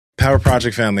Power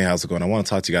Project family, how's it going? I want to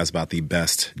talk to you guys about the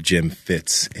best gym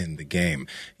fits in the game.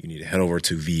 You need to head over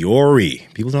to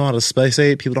Vuori. People don't know how to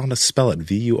say it. People don't know how to spell it.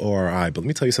 Vuori. But let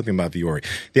me tell you something about Vuori.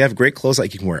 They have great clothes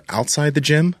that you can wear outside the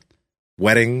gym,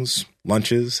 weddings,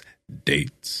 lunches,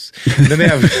 dates. And then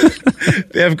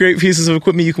they have great pieces of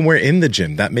equipment you can wear in the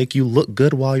gym that make you look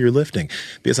good while you're lifting.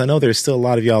 Because I know there's still a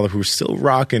lot of y'all who are still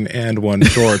rocking and one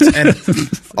shorts. And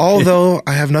although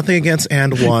I have nothing against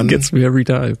and one, gets me every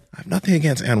time. I have nothing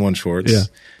against and one shorts. Yeah.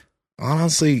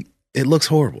 Honestly, it looks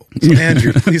horrible. So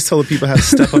Andrew, please tell the people how to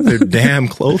step up their damn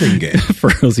clothing game. For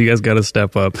reals, you guys got to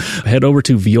step up. Head over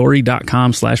to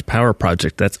vuori.com/power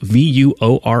project. That's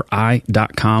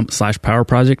VUORI.com/power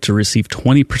project to receive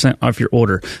 20% off your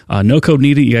order. No code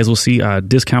needed. You guys will see a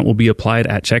discount will be applied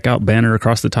at checkout, banner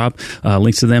across the top.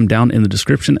 Links to them down in the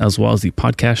description, as well as the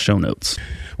podcast show notes.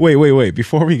 Wait.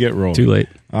 Before we get rolling. Too late.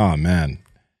 Oh, man.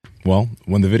 Well,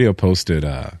 when the video posted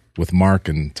with Mark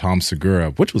and Tom Segura,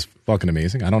 which was fucking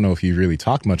amazing. I don't know if you really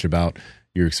talked much about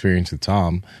your experience with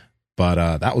Tom, but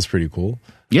that was pretty cool.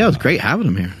 Yeah, it was great having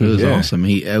him here. It was awesome.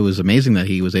 It was amazing that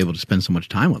he was able to spend so much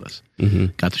time with us. Mm-hmm.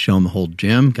 Got to show him the whole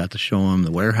gym, got to show him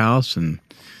the warehouse and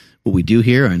what we do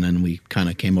here. And then we kind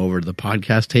of came over to the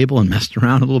podcast table and messed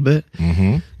around a little bit.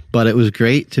 Mm-hmm. But it was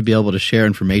great to be able to share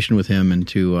information with him and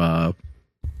to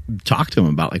talk to him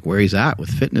about like where he's at with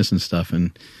fitness and stuff.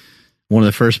 And one of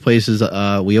the first places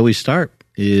we always start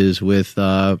is with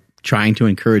trying to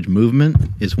encourage movement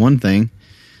is one thing.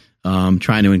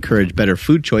 Trying to encourage better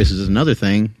food choices is another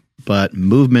thing. But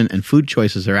movement and food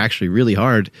choices are actually really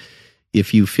hard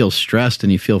if you feel stressed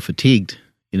and you feel fatigued.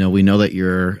 You know, we know that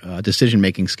your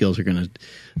decision-making skills are going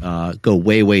to go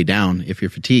way, way down if you're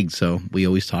fatigued. So we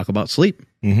always talk about sleep.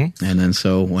 Mm-hmm. And then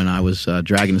so when I was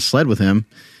dragging the sled with him,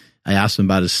 I asked him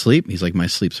about his sleep. He's like, my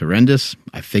sleep's horrendous.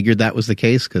 I figured that was the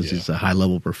case because he's a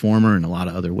high-level performer in a lot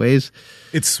of other ways.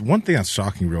 It's one thing that's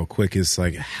shocking real quick is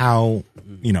like how,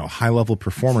 high-level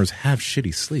performers have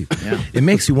shitty sleep. Yeah. It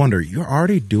makes you wonder, you're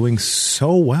already doing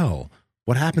so well.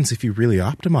 What happens if you really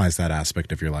optimize that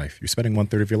aspect of your life? You're spending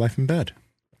 1/3 of your life in bed.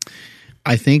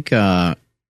 I think it's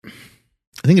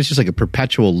just like a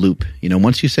perpetual loop.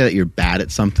 Once you say that you're bad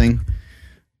at something,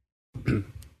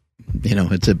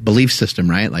 it's a belief system,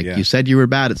 right? Like you said you were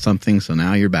bad at something, so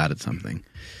now you're bad at something.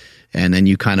 And then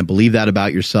you kind of believe that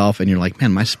about yourself and you're like,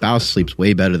 man, my spouse sleeps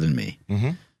way better than me.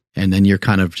 Mm-hmm. And then you're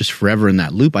kind of just forever in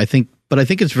that loop. I think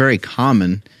it's very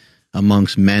common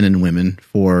amongst men and women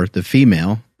for the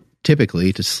female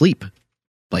typically to sleep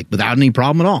like without any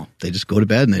problem at all. They just go to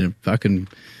bed and they fucking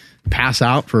pass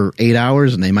out for 8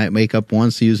 hours and they might wake up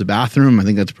once to use the bathroom. I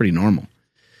think that's pretty normal.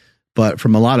 But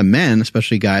from a lot of men,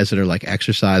 especially guys that are like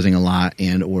exercising a lot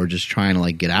and or just trying to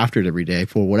like get after it every day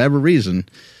for whatever reason,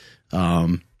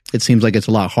 it seems like it's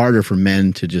a lot harder for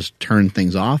men to just turn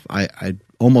things off. I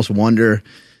almost wonder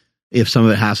if some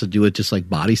of it has to do with just like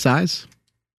body size.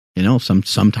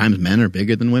 Sometimes men are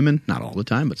bigger than women, not all the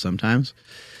time, but sometimes.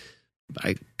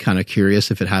 I'm kind of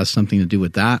curious if it has something to do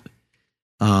with that.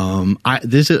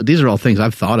 These are all things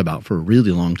I've thought about for a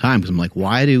really long time because I'm like,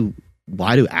 why do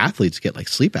athletes get like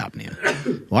sleep apnea?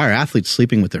 Why are athletes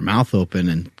sleeping with their mouth open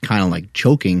and kind of like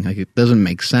choking? Like it doesn't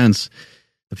make sense.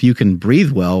 If you can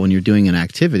breathe well when you're doing an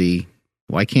activity,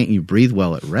 why can't you breathe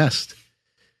well at rest?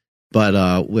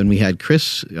 But when we had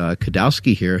Chris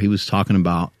Kadowski here, he was talking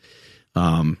about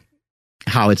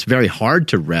how it's very hard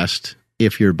to rest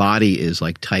if your body is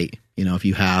like tight. If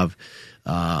you have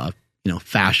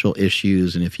fascial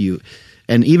issues and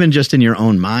even just in your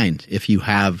own mind, if you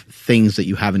have things that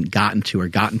you haven't gotten to or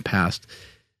gotten past.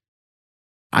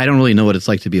 I don't really know what it's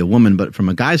like to be a woman, but from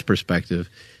a guy's perspective,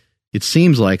 it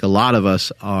seems like a lot of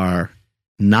us are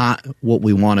not what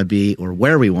we want to be or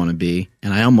where we want to be.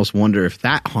 And I almost wonder if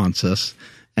that haunts us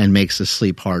and makes us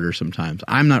sleep harder sometimes.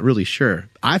 I'm not really sure.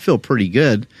 I feel pretty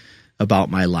good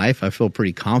about my life. I feel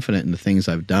pretty confident in the things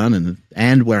I've done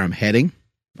and where I'm heading.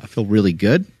 I feel really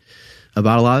good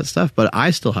about a lot of stuff, but I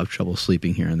still have trouble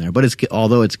sleeping here and there. But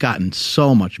although it's gotten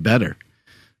so much better,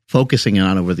 focusing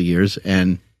on over the years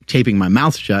and taping my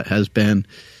mouth shut has been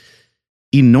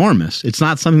enormous. It's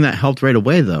not something that helped right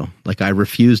away, though. Like I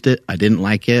refused it. I didn't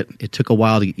like it. It took a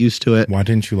while to get used to it. Why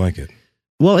didn't you like it?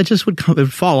 Well, it just would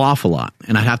fall off a lot,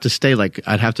 and I'd have to stay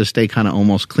kind of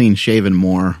almost clean shaven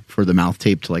more for the mouth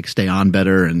tape to like stay on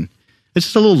better, and it's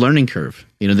just a little learning curve.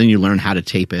 Then you learn how to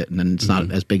tape it, and then it's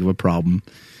not as big of a problem.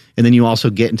 And then you also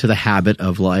get into the habit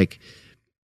of like,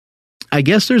 I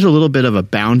guess there's a little bit of a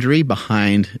boundary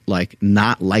behind like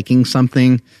not liking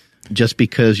something just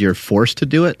because you're forced to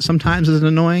do it sometimes is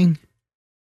annoying.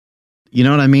 You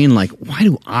know what I mean? Like, why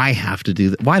do I have to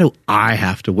do that? Why do I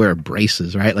have to wear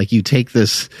braces, right? Like you take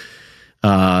this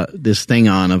this thing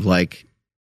on of like,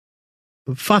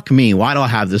 fuck me, why do I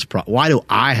have this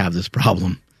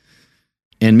problem?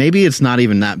 And maybe it's not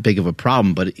even that big of a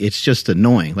problem, but it's just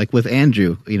annoying. Like with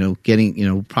Andrew,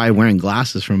 getting, probably wearing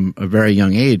glasses from a very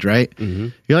young age, right? Mm-hmm.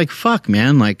 You're like, fuck,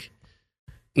 man. Like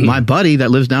my buddy that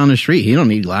lives down the street, he don't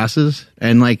need glasses.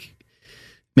 And like,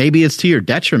 maybe it's to your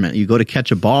detriment. You go to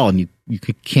catch a ball and you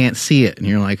can't see it. And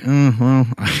you're like, oh,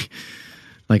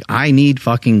 well, I need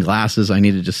fucking glasses. I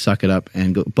need to just suck it up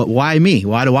and go. But why me?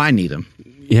 Why do I need them?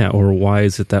 Yeah. Or why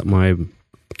is it that my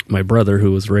brother,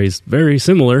 who was raised very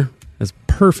similar, has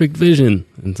perfect vision,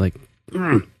 and it's like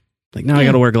now I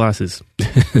got to wear glasses.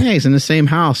 Yeah, he's in the same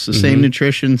house, the same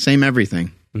nutrition, same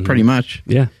everything, pretty much.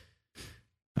 Yeah,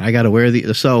 I got to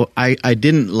wear so I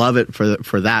didn't love it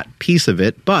for that piece of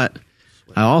it, but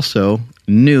I also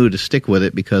knew to stick with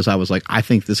it because I was like, I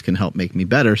think this can help make me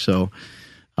better. So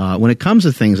when it comes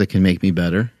to things that can make me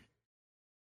better,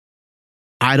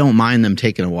 I don't mind them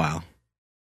taking a while.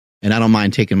 And I don't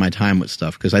mind taking my time with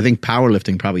stuff because I think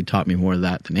powerlifting probably taught me more of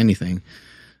that than anything.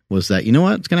 Was that, you know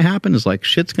what's going to happen is like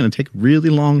shit's going to take a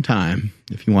really long time.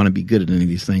 If you want to be good at any of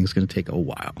these things, it's going to take a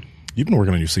while. You've been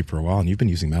working on your sleep for a while, and you've been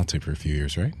using mouth tape for a few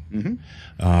years, right?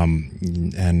 Mm-hmm.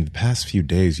 And the past few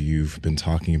days, you've been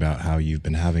talking about how you've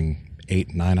been having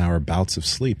 8-9 hour bouts of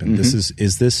sleep. And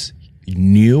is this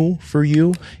new for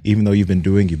you? Even though you've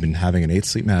been having an 8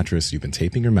 sleep mattress, you've been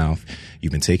taping your mouth,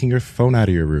 you've been taking your phone out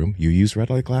of your room, you use red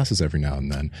light glasses every now and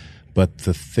then. But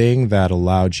the thing that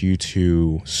allowed you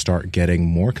to start getting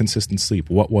more consistent sleep,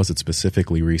 what was it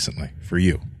specifically recently for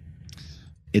you?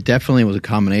 It definitely was a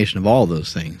combination of all of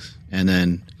those things. And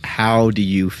then how do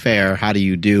you fare? How do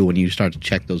you do when you start to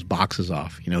check those boxes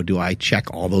off? Do I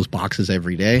check all those boxes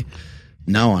every day?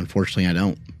 No, unfortunately I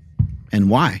don't. And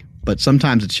why? But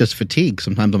sometimes it's just fatigue.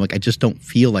 Sometimes I'm like, I just don't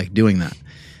feel like doing that.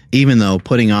 Even though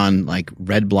putting on like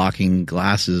red blocking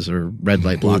glasses or red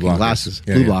light blocking glasses,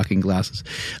 blue blocking glasses,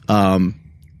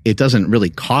 it doesn't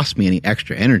really cost me any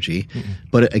extra energy.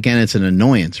 But again, it's an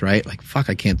annoyance, right? Like,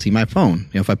 fuck, I can't see my phone.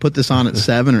 If I put this on at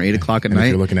 7 or 8 o'clock at night, if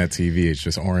you're looking at TV, it's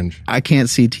just orange. I can't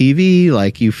see TV.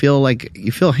 Like you feel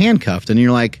handcuffed, and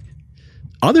you're like,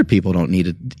 other people don't need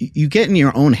it. You get in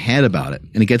your own head about it,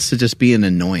 and it gets to just be an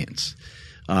annoyance.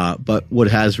 But what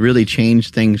has really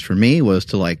changed things for me was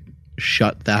to like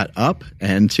shut that up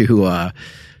and to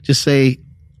just say,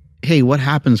 hey, what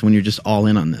happens when you're just all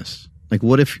in on this? Like,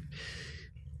 what if,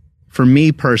 for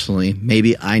me personally,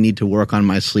 maybe I need to work on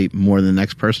my sleep more than the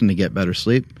next person to get better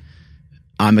sleep?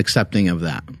 I'm accepting of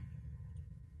that.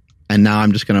 And now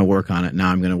I'm just going to work on it. Now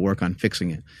I'm going to work on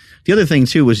fixing it. The other thing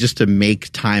too was just to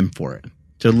make time for it,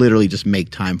 to literally just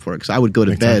make time for it. Because I would go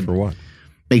to bed. Time for what?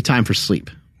 Make time for sleep.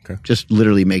 Okay. Just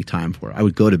literally make time for it. I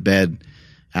would go to bed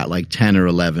at like 10 or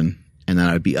 11, and then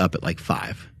I'd be up at like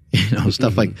 5.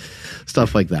 Stuff like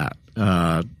that.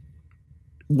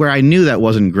 Where I knew that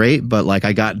wasn't great, but like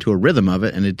I got into a rhythm of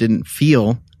it, and it didn't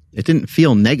feel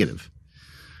negative.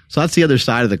 So that's the other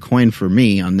side of the coin for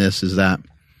me on this, is that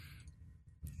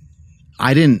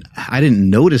I didn't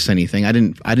notice anything. I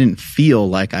didn't feel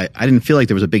like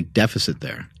there was a big deficit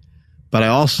there. But I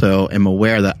also am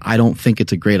aware that I don't think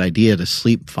it's a great idea to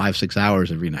sleep 5-6 hours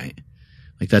every night.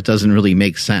 Like that doesn't really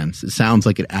make sense. It sounds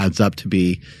like it adds up to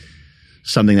be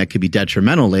something that could be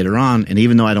detrimental later on. And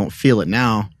even though I don't feel it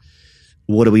now,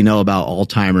 what do we know about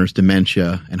Alzheimer's,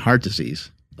 dementia, and heart disease?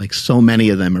 Like so many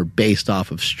of them are based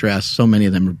off of stress. So many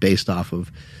of them are based off of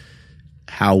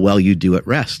how well you do at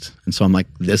rest. And so I'm like,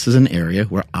 this is an area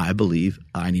where I believe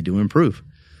I need to improve.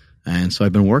 And so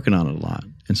I've been working on it a lot.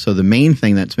 And so the main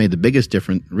thing that's made the biggest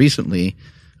difference recently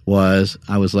was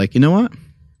I was like, you know what?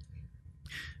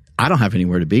 I don't have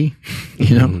anywhere to be,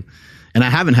 and I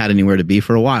haven't had anywhere to be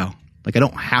for a while. Like I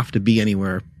don't have to be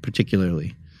anywhere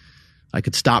particularly. I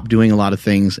could stop doing a lot of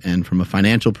things. And from a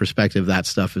financial perspective, that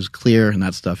stuff is clear and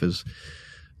that stuff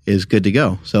is good to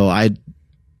go. So I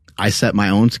set my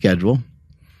own schedule.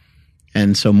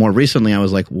 And so more recently I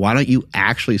was like, why don't you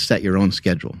actually set your own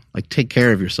schedule? Like take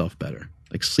care of yourself better,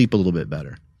 like sleep a little bit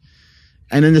better.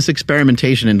 And then this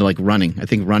experimentation into like running. I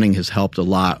think running has helped a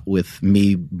lot with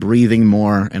me breathing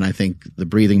more. And I think the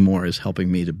breathing more is helping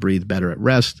me to breathe better at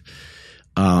rest.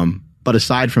 But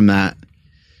aside from that,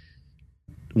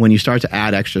 when you start to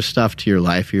add extra stuff to your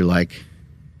life, you're like,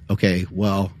 okay,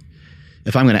 well,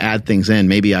 if I'm going to add things in,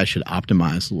 maybe I should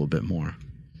optimize a little bit more.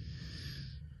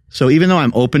 So even though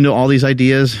I'm open to all these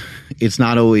ideas,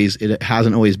 it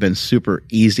hasn't always been super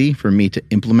easy for me to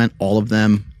implement all of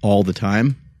them all the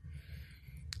time,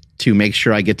 to make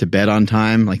sure I get to bed on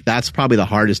time. Like that's probably the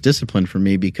hardest discipline for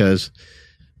me, because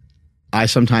I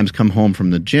sometimes come home from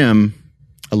the gym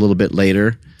a little bit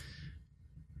later,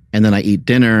 and then I eat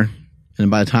dinner, and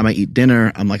And by the time I eat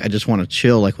dinner, I'm like, I just want to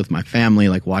chill, like with my family,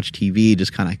 like watch TV,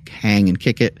 just kind of hang and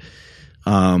kick it.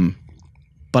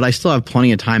 But I still have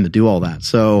plenty of time to do all that.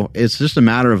 So it's just a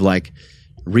matter of like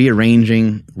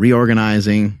rearranging,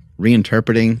 reorganizing,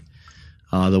 reinterpreting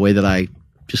the way that I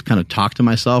just kind of talk to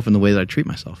myself and the way that I treat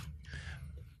myself.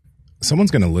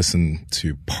 Someone's going to listen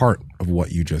to part of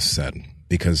what you just said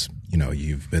because, you know,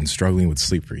 you've been struggling with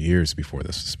sleep for years before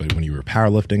this. But when you were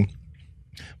powerlifting,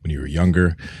 when you were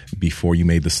younger, before you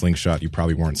made the slingshot, you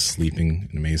probably weren't sleeping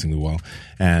amazingly well.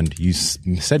 And you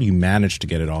said you managed to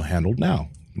get it all handled now.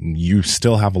 You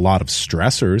still have a lot of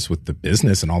stressors with the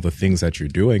business and all the things that you're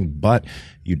doing, but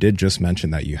you did just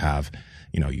mention that you have,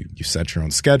 you know, you set your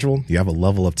own schedule. You have a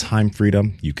level of time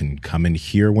freedom. You can come in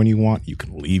here when you want. You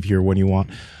can leave here when you want.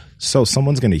 So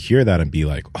someone's going to hear that and be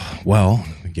like, oh, well,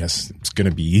 I guess it's going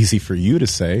to be easy for you to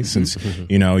say since,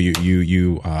 you know,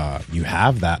 you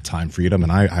have that time freedom.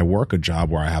 And I work a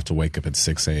job where I have to wake up at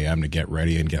 6 a.m. to get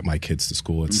ready and get my kids to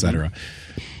school, et cetera.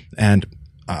 And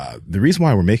the reason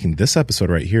why we're making this episode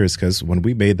right here is because when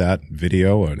we made that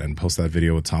video and posted that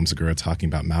video with Tom Segura talking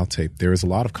about mouth tape, there was a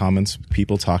lot of comments,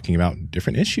 people talking about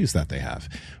different issues that they have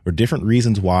or different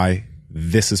reasons why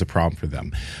this is a problem for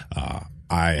them.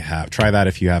 Try that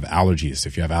if you have allergies.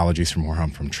 If you have allergies from where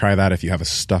I'm from, try that if you have a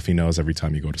stuffy nose every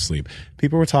time you go to sleep.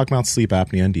 People were talking about sleep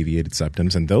apnea and deviated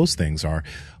septums, and those things are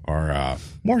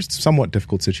more somewhat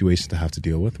difficult situations to have to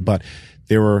deal with. But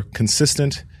they were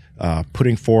consistent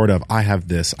putting forward of I have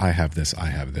this, I have this, I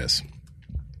have this.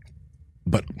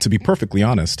 But to be perfectly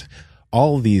honest,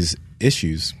 all of these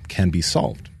issues can be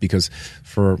solved because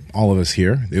for all of us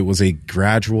here, it was a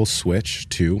gradual switch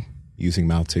to using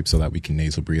mouth tape so that we can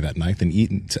nasal breathe at night and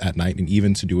eat at night and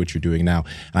even to do what you're doing now.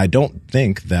 And I don't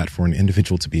think that for an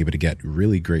individual to be able to get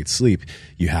really great sleep,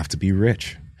 you have to be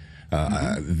rich.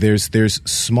 There's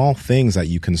small things that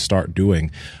you can start doing,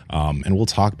 and we'll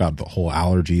talk about the whole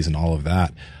allergies and all of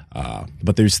that.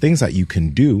 But there's things that you can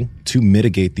do to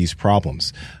mitigate these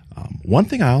problems. One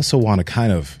thing I also want to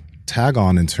kind of tag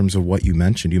on in terms of what you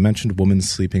mentioned women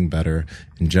sleeping better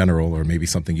in general, or maybe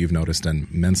something you've noticed,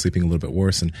 and men sleeping a little bit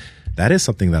worse. And that is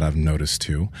something that I've noticed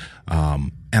too.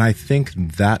 And I think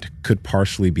that could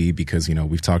partially be because, you know,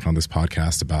 we've talked on this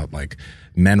podcast about like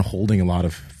men holding a lot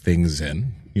of things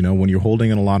in. You know, when you're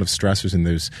holding in a lot of stressors and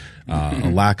there's a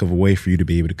lack of a way for you to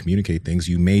be able to communicate things,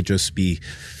 you may just be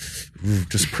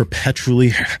just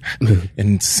perpetually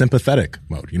in sympathetic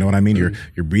mode. You know what I mean?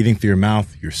 You're breathing through your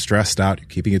mouth. You're stressed out. You're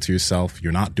keeping it to yourself.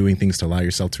 You're not doing things to allow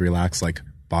yourself to relax, like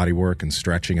body work and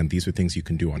stretching. And these are things you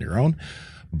can do on your own.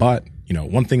 But, you know,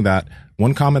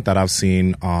 one comment that I've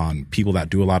seen on people that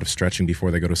do a lot of stretching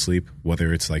before they go to sleep,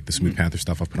 whether it's like the Smooth Panther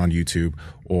stuff I've put on YouTube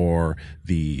or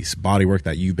the body work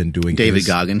that you've been doing. David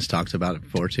Goggins talked about it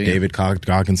before too. David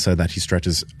Goggins said that he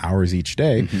stretches hours each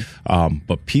day.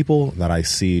 But people that I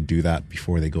see do that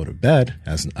before they go to bed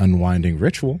as an unwinding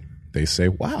ritual, they say,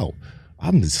 wow,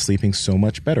 I'm sleeping so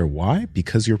much better. Why?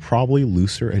 Because you're probably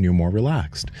looser and you're more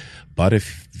relaxed. But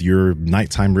if your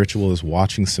nighttime ritual is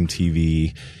watching some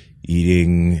TV,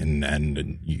 eating,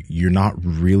 and you're not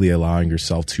really allowing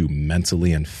yourself to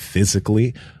mentally and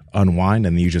physically unwind,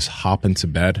 and you just hop into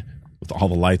bed with all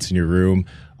the lights in your room,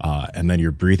 and then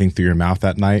you're breathing through your mouth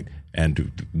at night.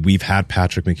 And we've had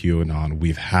Patrick McEwen on,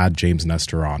 we've had James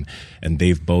Nestor on, and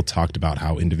they've both talked about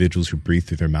how individuals who breathe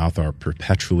through their mouth are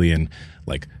perpetually in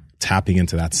like tapping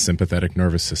into that sympathetic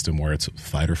nervous system where it's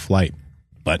fight or flight,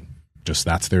 but just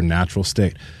that's their natural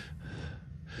state.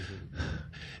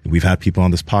 We've had people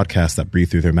on this podcast that breathe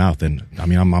through their mouth, and I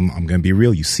mean, I'm going to be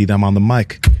real. You see them on the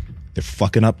mic, they're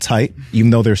fucking uptight,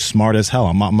 even though they're smart as hell.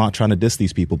 I'm not trying to diss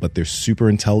these people, but they're super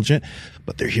intelligent.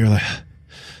 But they're here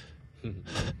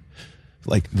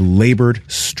like labored,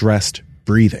 stressed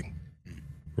breathing,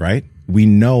 right? We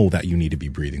know that you need to be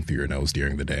breathing through your nose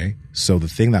during the day. So the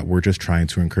thing that we're just trying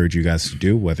to encourage you guys to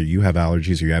do, whether you have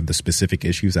allergies or you have the specific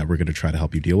issues that we're going to try to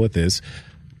help you deal with, is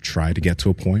try to get to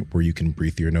a point where you can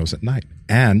breathe through your nose at night.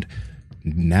 And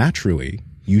naturally,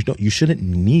 you shouldn't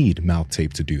need mouth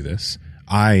tape to do this.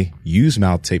 I use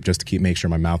mouth tape just to make sure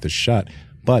my mouth is shut.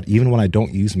 But even when I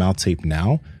don't use mouth tape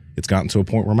now, it's gotten to a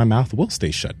point where my mouth will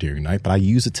stay shut during the night. But I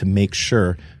use it to make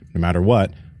sure, no matter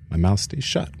what, my mouth stays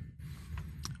shut.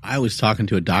 I was talking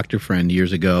to a doctor friend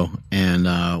years ago,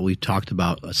 and we talked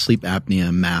about a sleep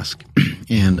apnea mask.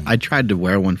 And I tried to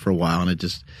wear one for a while, and I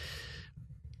just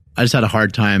had a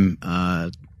hard time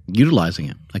utilizing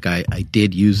it. Like I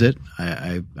did use it.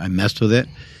 I messed with it.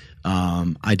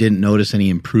 I didn't notice any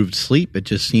improved sleep. It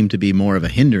just seemed to be more of a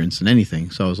hindrance than anything.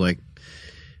 So I was like,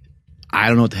 I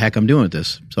don't know what the heck I'm doing with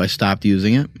this. So I stopped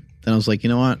using it. Then I was like, you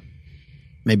know what?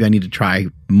 Maybe I need to try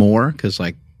more because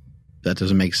like that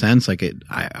doesn't make sense. Like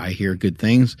I hear good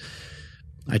things.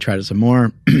 I tried it some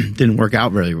more. Didn't work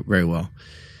out very, very well.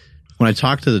 When I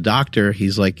talked to the doctor,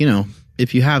 he's like,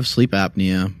 if you have sleep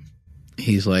apnea,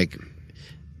 he's like,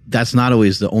 that's not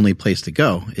always the only place to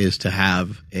go, is to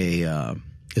have a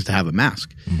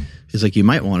mask. He's like, you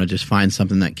might want to just find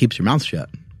something that keeps your mouth shut.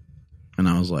 And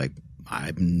I was like,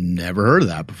 I've never heard of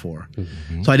that before.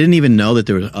 Mm-hmm. So I didn't even know that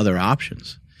there was other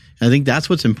options. And I think that's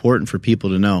what's important for people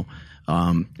to know.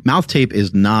 Mouth tape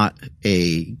is not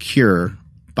a cure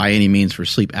by any means for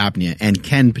sleep apnea, and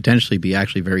can potentially be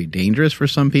actually very dangerous for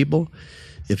some people.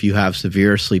 If you have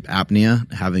severe sleep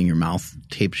apnea, having your mouth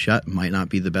taped shut might not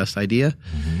be the best idea.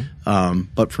 Mm-hmm.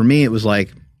 But for me, it was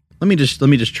like, let me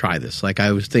just try this. Like,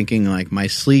 I was thinking, like, my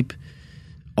sleep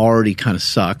already kind of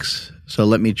sucks, so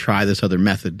let me try this other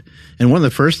method. And one of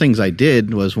the first things I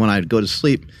did was, when I'd go to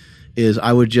sleep, is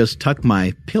I would just tuck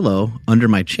my pillow under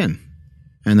my chin.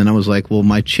 And then I was like, well,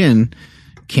 my chin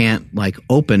can't like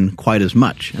open quite as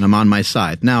much, and I'm on my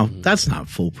side. Now, that's not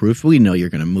foolproof. We know you're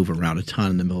going to move around a ton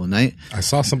in the middle of the night. I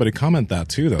saw somebody comment that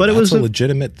too, though. But that's it was a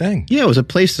legitimate thing. Yeah, it was a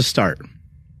place to start.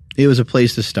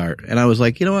 And I was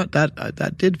like, you know what?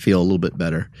 That did feel a little bit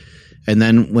better. And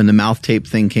then when the mouth tape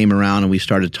thing came around and we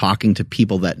started talking to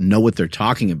people that know what they're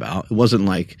talking about, it wasn't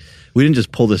like we didn't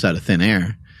just pull this out of thin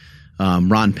air.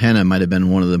 Ron Penna might have been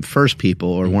one of the first people,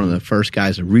 or one of the first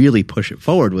guys to really push it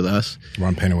forward with us.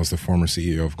 Ron Penna was the former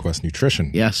CEO of Quest Nutrition.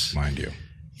 Yes. Mind you.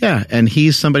 Yeah. And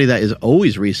he's somebody that is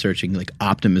always researching like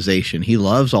optimization. He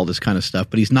loves all this kind of stuff,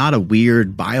 but he's not a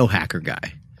weird biohacker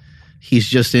guy. He's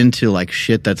just into like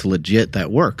shit that's legit,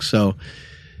 that works. So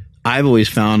I've always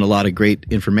found a lot of great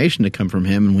information to come from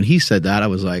him. And when he said that, I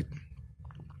was like,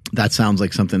 that sounds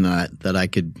like something that I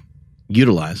could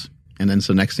utilize. And then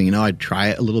so next thing you know, I'd try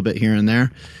it a little bit here and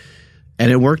there, and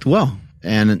it worked well.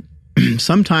 And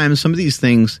sometimes some of these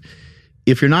things,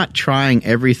 if you're not trying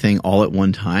everything all at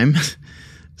one time,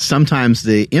 sometimes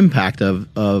the impact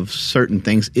of certain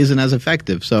things isn't as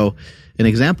effective. So an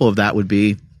example of that would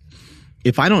be,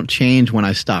 if I don't change when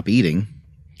I stop eating,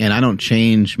 and I don't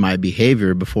change my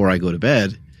behavior before I go to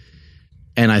bed,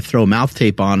 and I throw mouth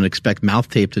tape on and expect mouth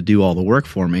tape to do all the work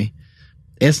for me,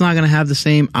 it's not going to have the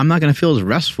same, I'm not going to feel as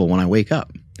restful when I wake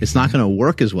up. It's not going to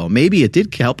work as well. Maybe it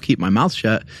did help keep my mouth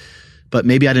shut, but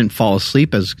maybe I didn't fall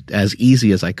asleep as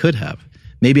easy as I could have.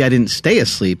 Maybe I didn't stay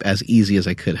asleep as easy as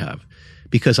I could have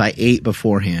because I ate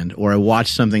beforehand, or I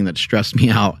watched something that stressed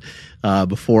me out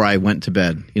before I went to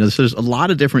bed. So there's a lot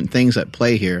of different things at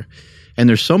play here, and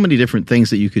there's so many different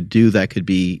things that you could do that could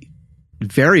be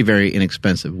very, very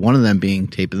inexpensive. One of them being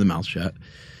taping the mouth shut.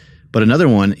 But another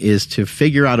one is to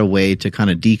figure out a way to kind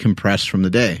of decompress from the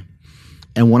day.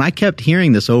 And when I kept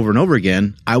hearing this over and over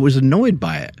again, I was annoyed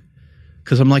by it.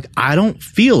 Because I'm like, I don't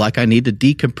feel like I need to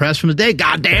decompress from the day.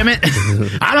 God damn it.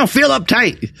 I don't feel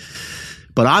uptight.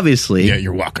 But obviously. Yeah,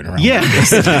 you're walking around. Yeah.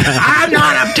 I'm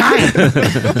not uptight.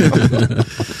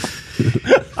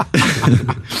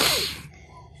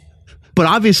 But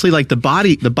obviously, like the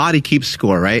body keeps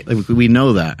score, right? Like, we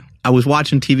know that. I was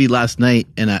watching TV last night,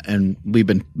 and we've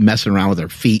been messing around with our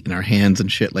feet and our hands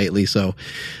and shit lately. So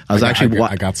I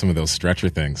got some of those stretcher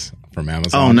things from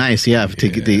Amazon. Oh, nice. Yeah. To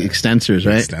get the extensors,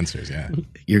 right? Extensors, yeah.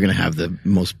 You're going to have the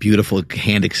most beautiful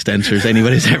hand extensors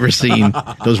anybody's ever seen.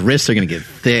 Those wrists are going to get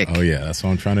thick. Oh, yeah. That's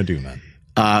what I'm trying to do, man.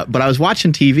 But I was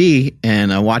watching TV,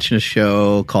 and I'm watching a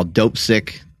show called Dope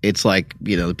Sick. It's like,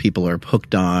 the people are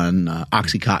hooked on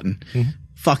Oxycontin. Mm-hmm.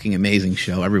 Fucking amazing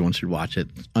show. Everyone should watch it.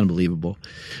 It's unbelievable.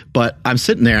 But I'm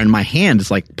sitting there, and my hand is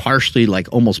like partially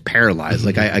like almost paralyzed.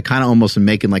 Mm-hmm. Like I kind of almost am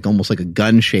making like almost like a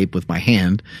gun shape with my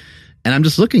hand. And I'm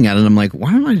just looking at it, and I'm like,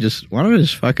 why don't I just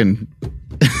fucking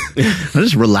I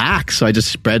just relax? So I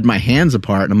just spread my hands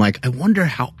apart, and I'm like, I wonder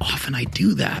how often I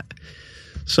do that.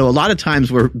 So a lot of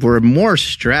times we're more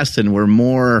stressed, and we're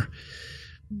more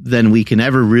than we can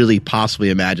ever really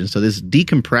possibly imagine. So this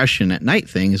decompression at night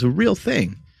thing is a real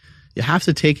thing. You have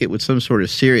to take it with some sort of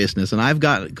seriousness. And I've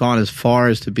gone as far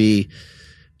as to be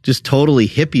just totally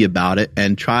hippie about it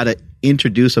and try to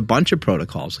introduce a bunch of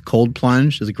protocols. A cold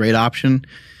plunge is a great option.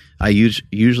 I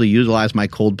usually utilize my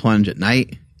cold plunge at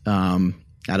night. At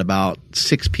about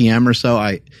 6 p.m. or so,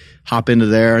 I hop into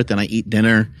there, then I eat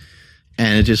dinner.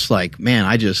 And it's just like, man,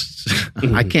 I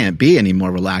can't be any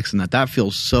more relaxed than that. That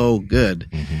feels so good.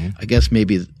 Mm-hmm. I guess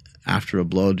maybe after a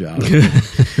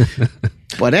blowjob.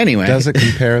 But anyway. Does it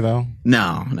compare, though?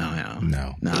 No,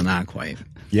 not quite.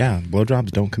 Yeah, blowjobs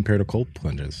don't compare to cold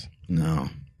plunges. No.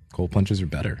 Cold plunges are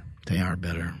better. They are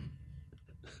better.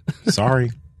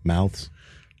 Sorry, mouths.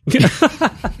 Kapink!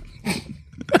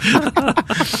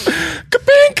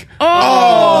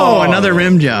 Oh, another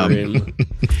rim job.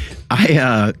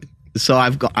 So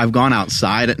I've gone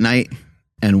outside at night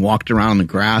and walked around the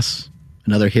grass.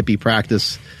 Another hippie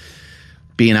practice.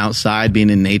 Being outside, being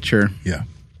in nature. Yeah.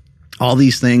 All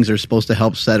these things are supposed to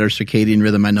help set our circadian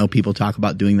rhythm. I know people talk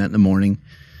about doing that in the morning,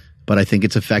 but I think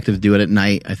it's effective to do it at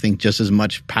night. I think just as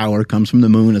much power comes from the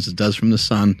moon as it does from the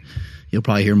sun. You'll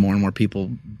probably hear more and more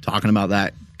people talking about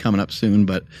that coming up soon.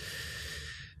 But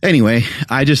anyway,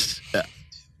 I just,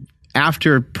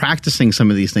 after practicing some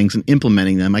of these things and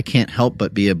implementing them, I can't help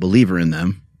but be a believer in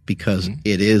them because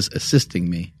it is assisting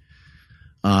me.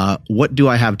 What do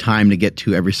I have time to get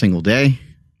to every single day?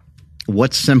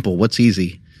 What's simple? What's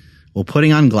easy? Well,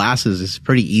 putting on glasses is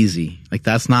pretty easy. Like,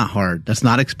 that's not hard. That's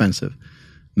not expensive.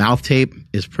 Mouth tape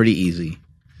is pretty easy.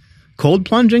 Cold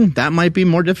plunging, that might be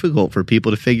more difficult for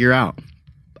people to figure out.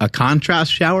 A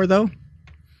contrast shower, though,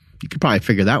 you could probably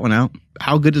figure that one out.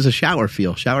 How good does a shower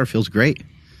feel? Shower feels great.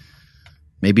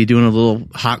 Maybe doing a little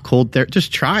hot, cold there.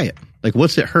 Just try it. Like,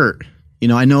 what's it hurt? You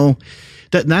know, I know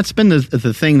that's been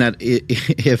the thing that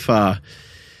if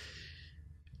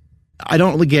I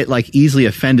don't get like easily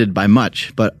offended by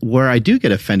much, but where I do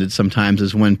get offended sometimes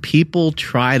is when people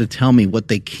try to tell me what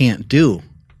they can't do.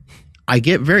 I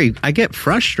get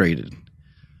frustrated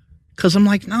because I'm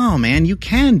like, no, man, you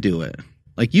can do it.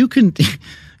 Like, you can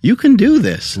do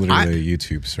this. Literally a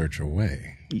YouTube search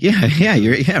away. Yeah,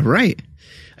 right.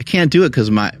 I can't do it because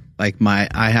I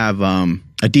have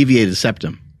a deviated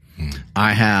septum.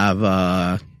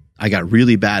 I got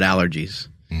really bad allergies.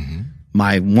 Mm-hmm.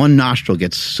 My one nostril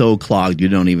gets so clogged you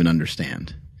don't even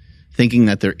understand. Thinking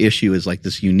that their issue is like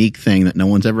this unique thing that no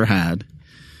one's ever had.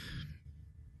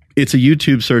 It's a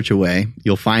YouTube search away.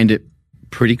 You'll find it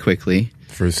pretty quickly.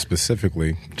 For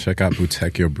specifically, check out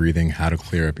Buteyko Breathing, How to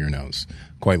Clear Up Your Nose.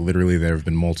 Quite literally, there have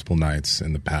been multiple nights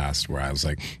in the past where I was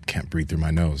like, can't breathe through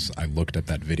my nose. I looked at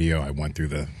that video. I went through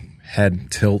the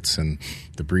head tilts and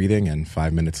the breathing, and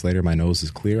 5 minutes later, my nose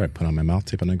is clear. I put on my mouth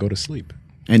tape and I go to sleep.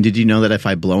 And did you know that if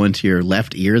I blow into your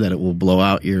left ear, that it will blow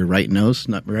out your right nose,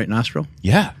 not right nostril?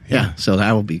 Yeah. So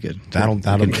that will be good.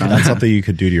 That's something you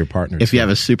could do to your partner if you have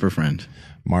a super friend.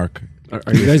 Mark,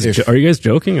 are you guys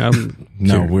joking?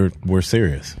 No, we're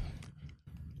serious.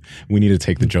 We need to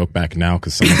take the joke back now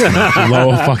because someone's going to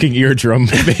blow a fucking eardrum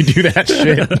if they do that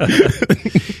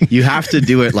shit. You have to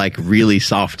do it like really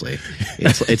softly.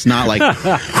 It's not like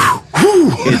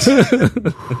it's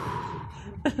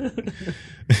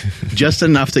just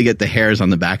enough to get the hairs on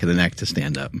the back of the neck to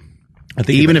stand up. I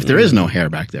think even if there is no hair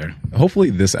back there. Hopefully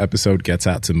this episode gets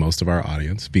out to most of our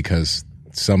audience because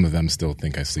some of them still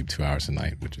think I sleep 2 hours a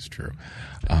night, which is true.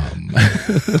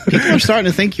 People are starting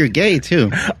to think you're gay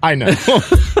too. I know.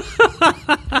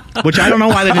 Which I don't know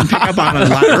why they didn't pick up on it a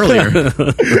lot earlier.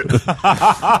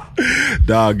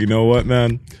 Dog, you know what,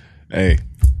 man? Hey,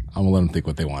 I'm gonna let them think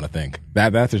what they want to think.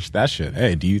 That shit.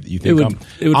 Hey, do you think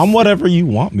I'm whatever you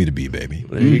want me to be, baby?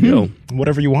 There you go.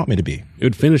 Whatever you want me to be. It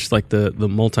would finish like the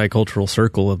multicultural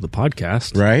circle of the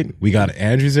podcast, right? We got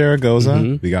Andrew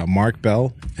Zaragoza, we got Mark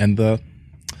Bell, and the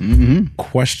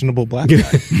questionable black guy.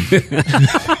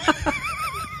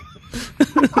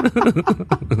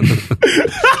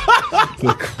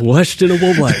 The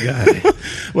questionable black guy.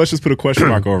 Let's just put a question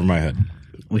mark over my head.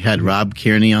 We had Rob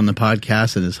Kearney on the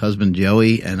podcast and his husband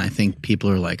Joey, and I think people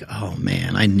are like, "Oh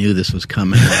man, I knew this was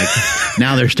coming." Like,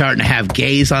 now they're starting to have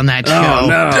gays on that show. Oh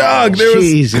no, Doug,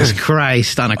 Jesus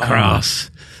Christ on a cross.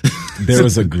 There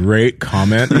was a great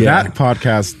comment. That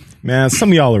podcast, man, some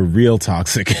of y'all are real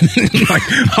toxic. Like,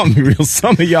 I'm real.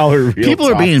 Some of y'all are real. People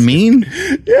toxic. are being mean.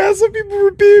 Yeah, some people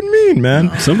were being mean,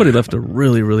 man. Somebody left a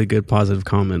really, really good positive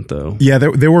comment, though. Yeah,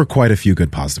 there were quite a few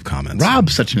good positive comments.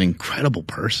 Rob's such an incredible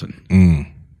person.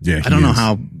 Yeah, I don't know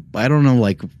how. I don't know.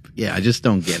 Like, yeah, I just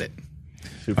don't get it.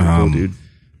 Super cool, dude.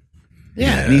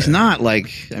 Yeah, and he's not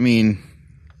like. I mean,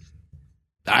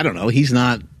 I don't know. He's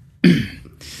not.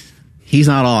 He's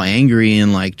not all angry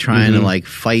and like trying to like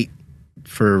fight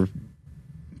for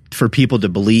people to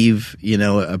believe, you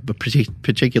know, a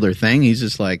particular thing. He's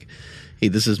just like, hey,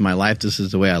 this is my life. This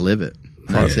is the way I live it.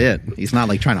 That's it. He's not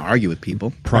like trying to argue with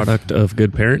people. Product of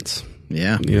good parents.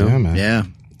 Yeah. Yeah, man. Yeah.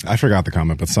 I forgot the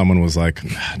comment, but someone was like,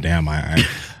 damn, I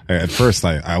at first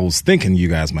I was thinking you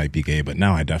guys might be gay, but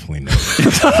now I definitely know.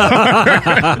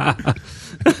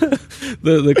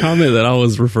 The comment that I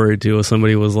was referring to was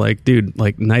somebody was like, dude,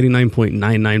 like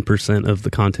 99.99% of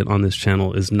the content on this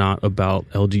channel is not about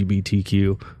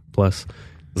LGBTQ plus.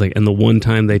 It's like, and the one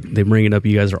time they bring it up,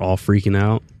 you guys are all freaking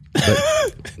out. But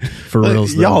for real,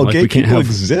 y'all, like, gay people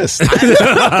exist. And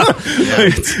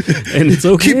it's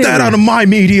okay. Keep that out of my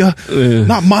media,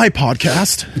 not my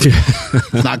podcast.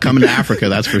 It's not coming to Africa,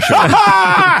 that's for sure.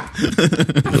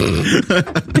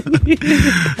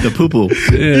 The poo-poo.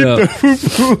 Yeah.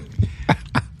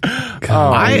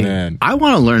 man. I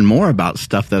want to learn more about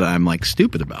stuff that I'm like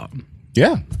stupid about.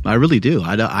 Yeah. I really do.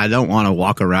 I don't want to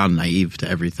walk around naive to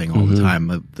everything all the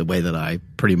time, the way that I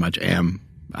pretty much am.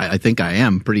 I think I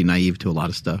am pretty naive to a lot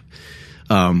of stuff.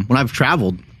 When I've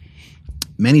traveled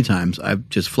many times, I've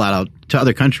just flat out to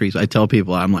other countries, I tell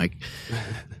people, I'm like,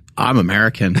 I'm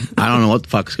American. I don't know what the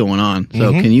fuck's going on.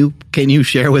 So can you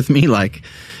share with me, like,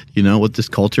 you know, what this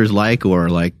culture is like, or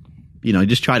like, you know,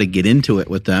 just try to get into it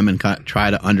with them and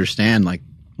try to understand like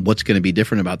what's going to be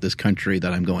different about this country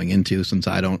that I'm going into, since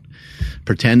I don't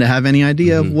pretend to have any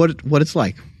idea of what it's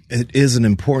like. It is an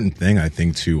important thing, I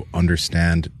think, to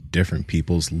understand different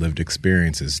people's lived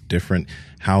experiences, different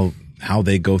how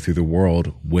they go through the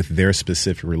world with their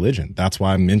specific religion. That's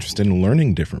why I'm interested in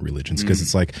learning different religions, because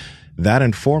it's like that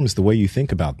informs the way you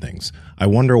think about things. I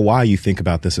wonder why you think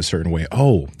about this a certain way.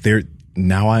 Oh,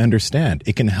 now I understand.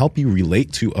 It can help you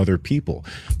relate to other people.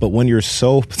 But when you're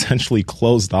so potentially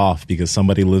closed off because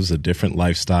somebody lives a different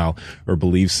lifestyle or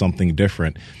believes something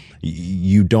different,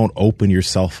 you don't open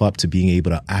yourself up to being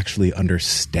able to actually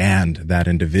understand that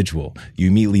individual. You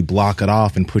immediately block it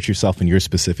off and put yourself in your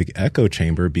specific echo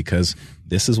chamber because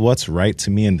this is what's right to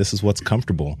me and this is what's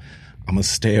comfortable. I'm going to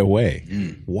stay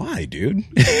away. Why, dude?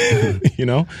 You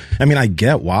know? I mean, I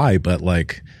get why, but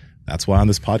like, that's why on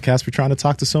this podcast we're trying to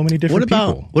talk to so many different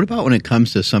people. What about when it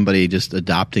comes to somebody just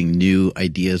adopting new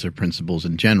ideas or principles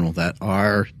in general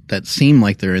that seem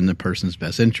like they're in the person's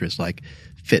best interest, like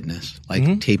fitness,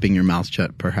 like taping your mouth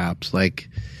shut, perhaps, like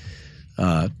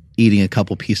eating a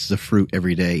couple pieces of fruit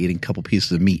every day, eating a couple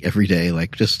pieces of meat every day,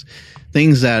 like just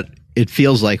things that it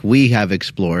feels like we have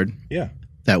explored,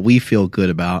 that we feel good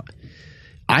about.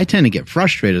 I tend to get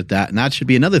frustrated at that, and that should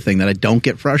be another thing that I don't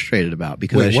get frustrated about.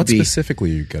 Because what specifically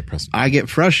you get frustrated? I get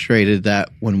frustrated that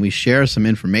when we share some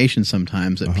information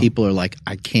sometimes that people are like,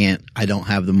 I don't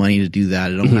have the money to do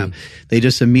that. They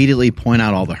just immediately point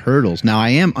out all the hurdles. Now, I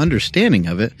am understanding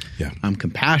of it. Yeah. I'm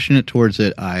compassionate towards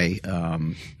it.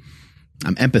 I'm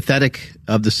empathetic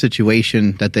of the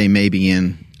situation that they may be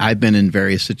in. I've been in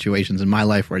various situations in my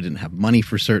life where I didn't have money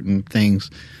for certain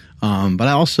things. But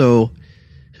I also...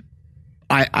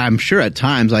 I'm sure at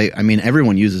times, I mean,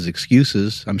 everyone uses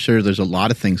excuses. I'm sure there's a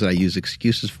lot of things that I use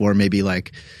excuses for, maybe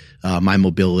like my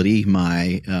mobility,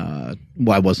 I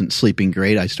wasn't sleeping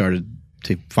great. I started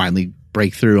to finally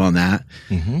break through on that.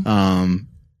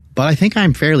 But I think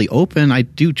I'm fairly open. I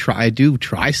do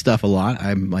try stuff a lot.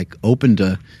 I'm like open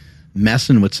to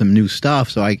messing with some new stuff.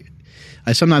 So I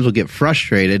sometimes will get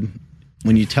frustrated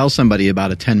when you tell somebody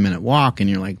about a 10-minute walk and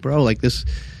you're like, bro, like this...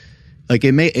 Like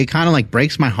it kind of like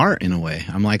breaks my heart in a way.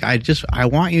 I'm like, I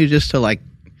want you just to like,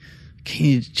 can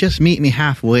you just meet me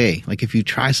halfway? Like if you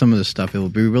try some of this stuff, it will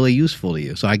be really useful to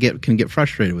you. So I can get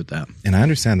frustrated with that. And I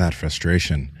understand that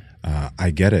frustration.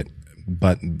 I get it.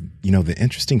 But you know, the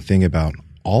interesting thing about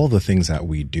all the things that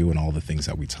we do and all the things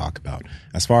that we talk about,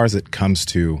 as far as it comes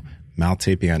to mouth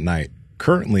taping at night,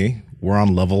 currently we're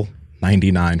on level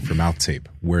 99 for mouth tape.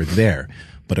 We're there.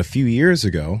 But a few years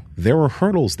ago, there were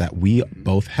hurdles that we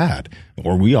both had,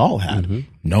 or we all had.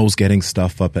 Nose getting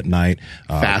stuff up at night.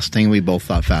 Fasting, we both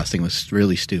thought fasting was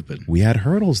really stupid. We had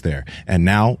hurdles there. And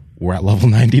now we're at level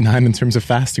 99 in terms of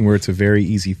fasting, where it's a very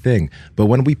easy thing. But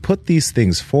when we put these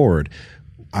things forward,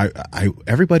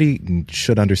 everybody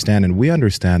should understand, and we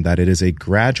understand that it is a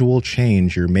gradual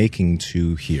change you're making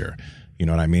to here. You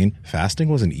know what I mean? Fasting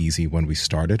wasn't easy when we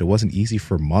started. It wasn't easy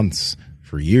for months,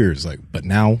 for years, but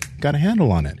now got a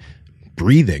handle on it.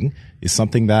 Breathing is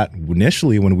something that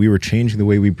initially, when we were changing the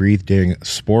way we breathe during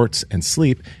sports and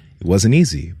sleep, it wasn't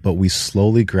easy, but we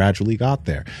slowly, gradually got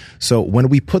there. So when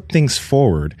we put things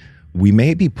forward, we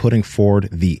may be putting forward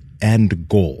the end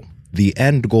goal. The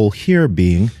end goal here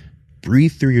being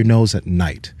breathe through your nose at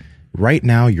night. Right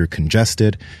now, you're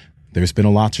congested. There's been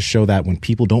a lot to show that when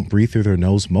people don't breathe through their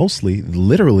nose, mostly,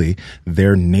 literally,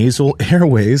 their nasal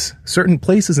airways, certain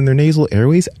places in their nasal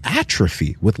airways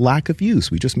atrophy with lack of use.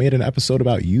 We just made an episode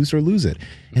about use or lose it.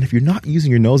 And if you're not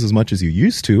using your nose as much as you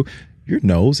used to, your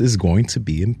nose is going to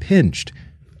be impinged.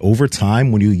 Over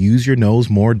time, when you use your nose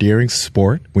more during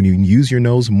sport, when you use your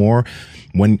nose more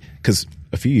because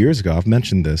a few years ago, I've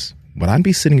mentioned this, when I'd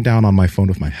be sitting down on my phone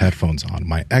with my headphones on,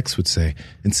 my ex would say,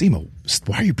 Nsima,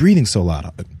 why are you breathing so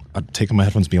loud? I'd take off my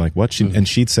headphones and be like, what? And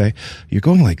she'd say, you're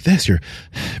going like this. You're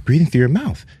breathing through your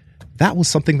mouth. That was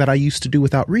something that I used to do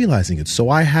without realizing it. So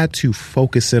I had to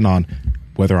focus in on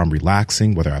whether I'm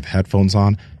relaxing, whether I have headphones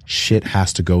on, shit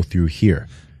has to go through here.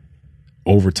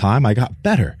 Over time, I got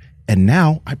better. And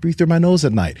now I breathe through my nose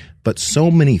at night. But so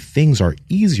many things are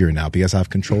easier now because I have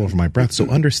control over my breath. So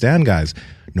understand, guys,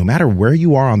 no matter where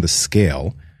you are on the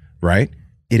scale, right?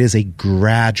 it is a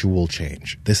gradual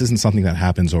change. This isn't something that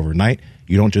happens overnight.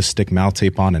 You don't just stick mouth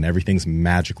tape on and everything's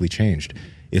magically changed.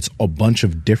 It's a bunch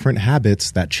of different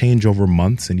habits that change over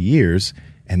months and years,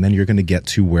 and then you're going to get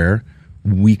to where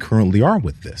we currently are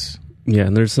with this. Yeah,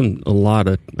 and there's a lot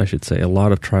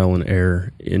of trial and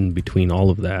error in between all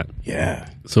of that. Yeah.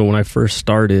 So when I first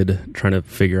started trying to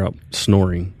figure out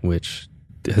snoring, which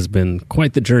has been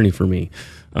quite the journey for me,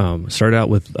 started out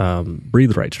with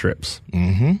breathe right strips.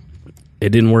 Mm-hmm. It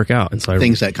didn't work out, and so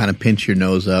things that kind of pinch your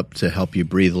nose up to help you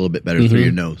breathe a little bit better through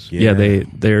your nose. Yeah,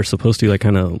 they're supposed to like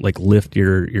kind of like lift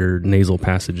your nasal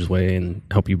passageway and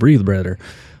help you breathe better.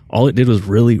 All it did was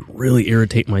really, really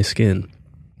irritate my skin,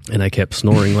 and I kept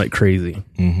snoring like crazy.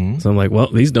 Mm-hmm. So I'm like,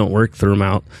 well, these don't work. Threw them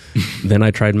out. Then I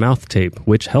tried mouth tape,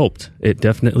 which helped. It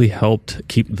definitely helped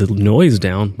keep the noise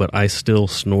down, but I still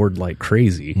snored like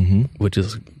crazy, which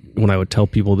is. When I would tell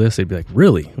people this, they'd be like,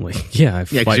 really? I'm like, yeah, I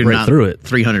fight right through it.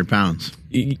 300 pounds.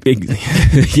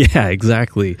 Yeah,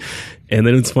 exactly. And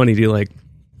then it's funny, like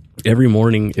every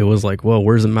morning it was like, well,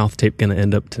 where's the mouth tape going to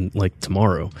end up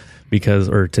tomorrow?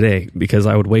 Or today, because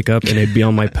I would wake up and it'd be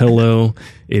on my pillow.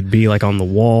 It'd be like on the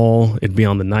wall. It'd be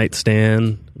on the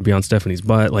nightstand. It'd be on Stephanie's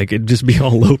butt. Like it'd just be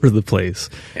all over the place.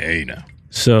 Hey, no.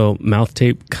 So mouth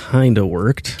tape kind of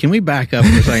worked. Can we back up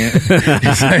for a second?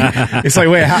 it's like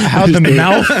wait, how the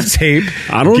mouth tape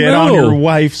I don't get know. on your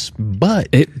wife's butt?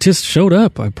 It just showed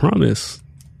up, I promise.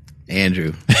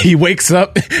 Andrew. He wakes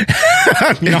up.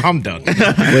 I'm done.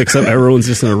 Wakes up, everyone's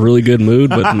just in a really good mood,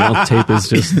 but mouth tape is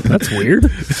just, that's weird.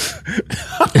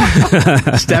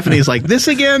 Stephanie's like, this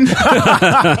again?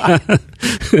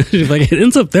 She's like, it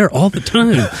ends up there all the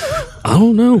time. I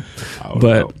don't know.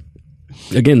 But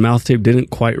again, mouth tape didn't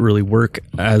quite really work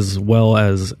as well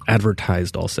as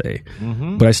advertised, I'll say.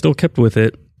 Mm-hmm. But I still kept with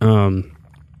it.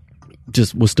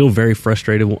 Just was still very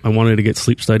frustrated. I wanted to get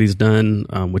sleep studies done,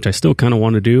 which I still kind of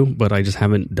want to do, but I just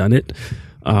haven't done it.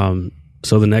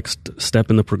 So the next step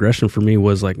in the progression for me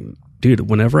was like, dude,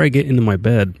 whenever I get into my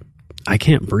bed, I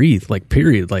can't breathe, like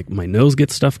period. Like my nose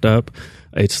gets stuffed up.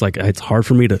 It's like, it's hard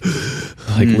for me to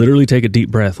like literally take a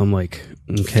deep breath. I'm like,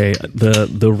 okay,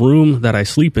 the room that I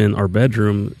sleep in, our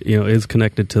bedroom, is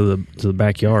connected to the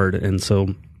backyard. And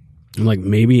so I'm like,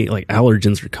 maybe like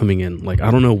allergens are coming in. Like,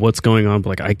 I don't know what's going on, but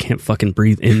like, I can't fucking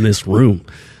breathe in this room.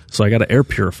 So I got an air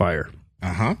purifier.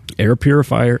 Uh-huh. Air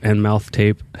purifier and mouth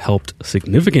tape helped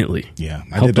significantly. Yeah,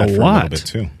 I did that for a little bit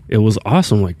too. It was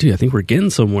awesome. Like, dude, I think we're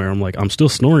getting somewhere. I'm like, I'm still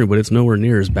snoring, but it's nowhere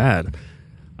near as bad.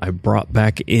 I brought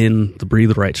back in the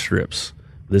Breathe Right strips.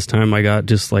 This time I got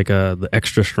just like the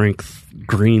extra strength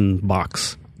green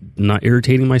box, not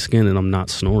irritating my skin, and I'm not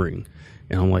snoring.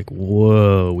 And I'm like,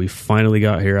 whoa, we finally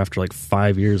got here after like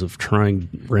 5 years of trying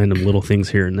random little things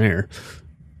here and there.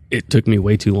 It took me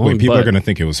way too long. Wait, people are going to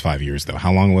think it was 5 years, though.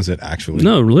 How long was it actually?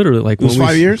 No, literally. Like, it was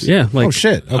 5 years? Yeah. Like, oh,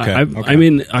 shit. Okay. I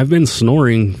mean, I've been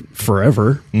snoring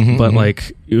forever, but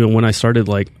like, when I started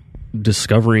like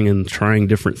discovering and trying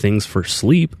different things for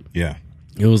sleep, yeah,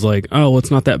 it was like, oh, well,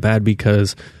 it's not that bad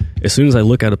because as soon as I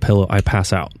look at a pillow, I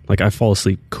pass out. Like, I fall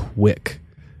asleep quick,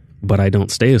 but I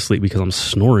don't stay asleep because I'm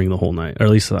snoring the whole night, or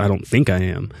at least I don't think I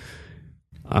am.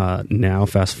 Now,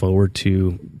 fast forward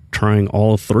to trying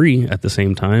all three at the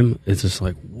same time, it's just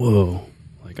like, whoa,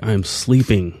 like I'm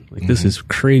sleeping. Like, this is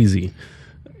crazy.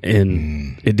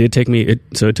 And it did take me,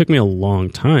 it took me a long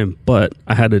time, but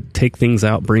I had to take things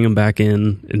out, bring them back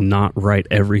in, and not write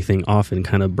everything off, and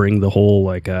kind of bring the whole,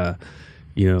 like,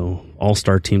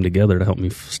 all-star team together to help me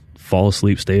fall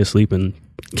asleep, stay asleep, and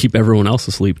keep everyone else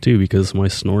asleep too, because my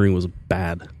snoring was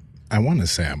bad. I want to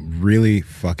say I'm really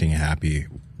fucking happy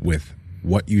with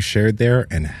what you shared there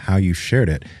and how you shared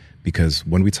it, because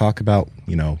when we talk about,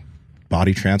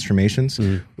 body transformations,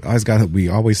 we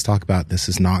always talk about this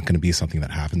is not going to be something that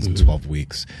happens in 12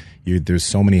 weeks. There's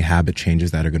so many habit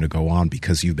changes that are going to go on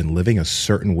because you've been living a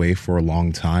certain way for a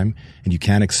long time, and you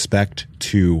can't expect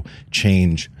to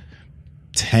change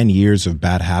 10 years of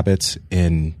bad habits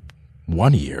in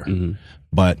 1 year.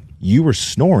 But you were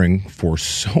snoring for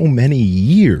so many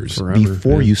years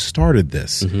before you started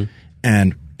this.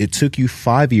 And it took you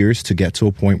 5 years to get to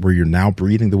a point where you're now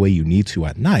breathing the way you need to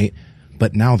at night.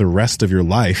 But now the rest of your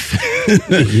life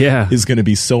is going to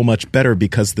be so much better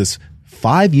because this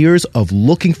 5 years of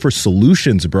looking for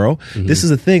solutions, bro. This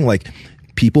is the thing. Like,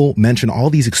 people mention all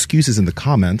these excuses in the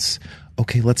comments.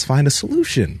 Okay, let's find a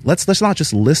solution. Let's not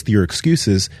just list your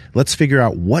excuses. Let's figure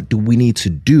out what do we need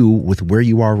to do with where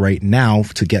you are right now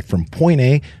to get from point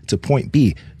A to point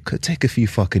B. Could take a few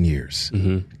fucking years.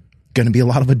 Going to be a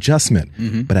lot of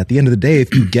adjustment. But at the end of the day,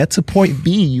 if you get to point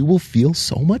B, you will feel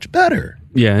so much better.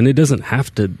 Yeah, and it doesn't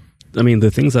have to. I mean,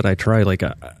 the things that I try, like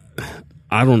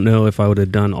I don't know if I would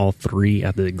have done all 3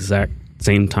 at the exact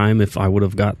same time if I would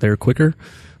have got there quicker.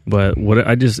 But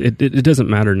it doesn't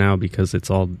matter now because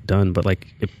it's all done. But like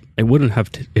it wouldn't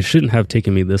have it shouldn't have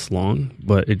taken me this long,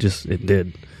 but it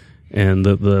did. And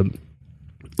the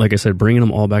like I said, bringing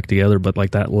them all back together. But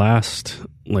like that last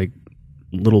like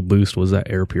little boost was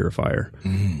that air purifier,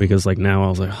 because like now I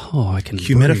was like, oh, I can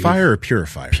humidifier or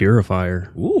purifier?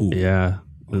 Purifier. Ooh, yeah.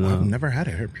 I've never had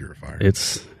an air purifier.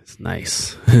 It's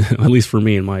nice, at least for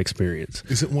me in my experience.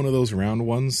 Is it one of those round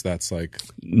ones that's like?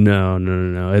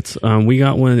 No. It's we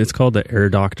got one. It's called the Air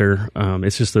Doctor.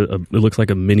 It's just it looks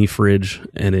like a mini fridge,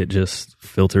 and it just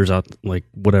filters out like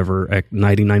whatever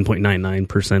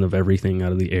 99.99% of everything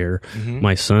out of the air.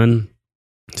 My son,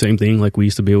 same thing. Like we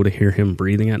used to be able to hear him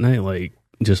breathing at night, like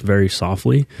just very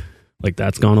softly. Like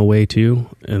that's gone away too,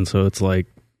 and so it's like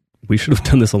we should have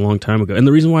done this a long time ago. And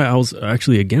the reason why I was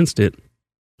actually against it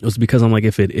was because I'm like,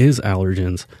 if it is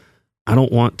allergens, I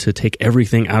don't want to take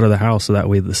everything out of the house so that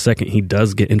way the second he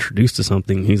does get introduced to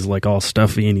something, he's like all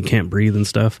stuffy and he can't breathe and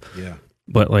stuff. Yeah.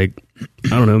 But like, I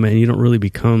don't know, man, you don't really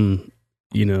become,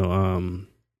 immune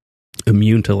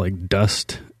to like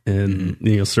dust and,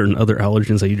 certain other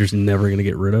allergens that you're just never going to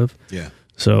get rid of. Yeah.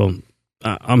 So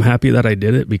I'm happy that I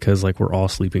did it because like we're all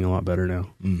sleeping a lot better now.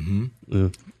 Mm-hmm. Yeah.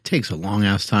 It takes a long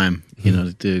ass time,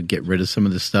 to get rid of some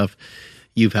of this stuff.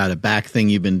 You've had a back thing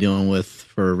you've been dealing with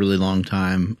for a really long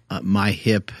time. My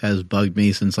hip has bugged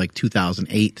me since like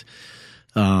 2008.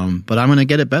 But I'm going to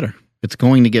get it better. It's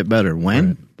going to get better.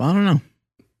 When? Right. I don't know.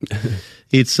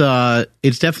 It's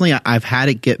definitely, I've had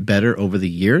it get better over the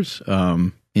years,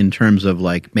 in terms of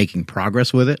like making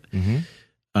progress with it.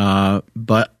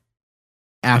 But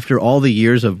after all the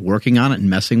years of working on it and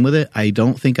messing with it, I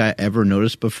don't think I ever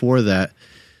noticed before that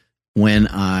when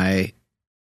I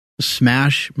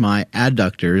smash my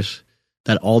adductors,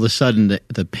 that all of a sudden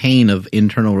the pain of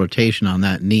internal rotation on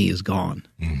that knee is gone.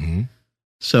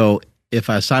 So if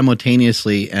I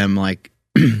simultaneously am like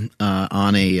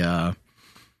on an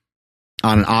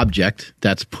object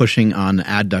that's pushing on the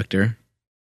adductor,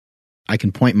 I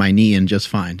can point my knee in just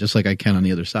fine, just like I can on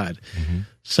the other side.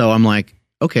 So I'm like,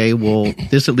 okay, well,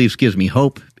 this at least gives me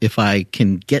hope. If I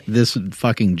can get this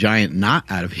fucking giant knot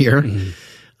out of here,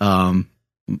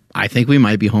 I think we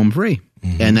might be home free.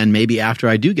 And then maybe after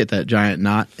I do get that giant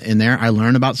knot in there, I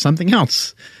learn about something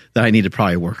else that I need to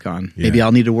probably work on. Yeah. Maybe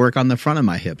I'll need to work on the front of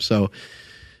my hip. So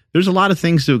there's a lot of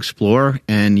things to explore,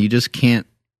 and you just can't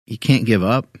give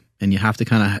up, and you have to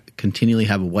kind of continually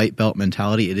have a white belt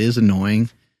mentality. It is annoying.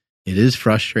 It is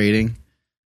frustrating.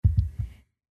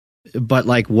 But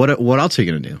like, what else are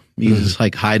you going to do? You just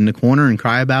like hide in the corner and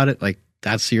cry about it? Like,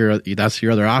 that's your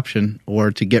other option,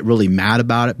 or to get really mad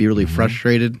about it, be really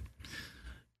frustrated.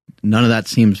 None of that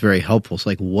seems very helpful. So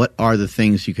like, what are the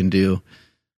things you can do?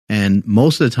 And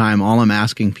most of the time, all I'm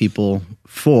asking people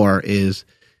for is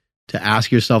to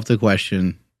ask yourself the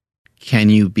question, can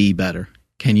you be better?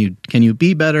 Can you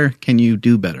be better? Can you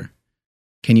do better?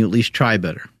 Can you at least try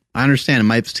better? I understand it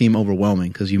might seem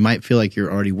overwhelming because you might feel like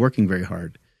you're already working very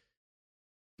hard.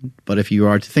 But if you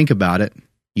are to think about it,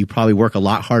 you probably work a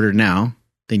lot harder now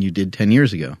than you did 10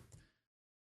 years ago.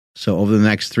 So over the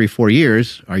next 3-4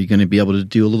 years, are you going to be able to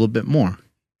do a little bit more?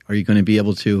 Are you going to be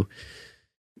able to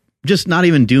just not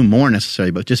even do more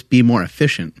necessarily, but just be more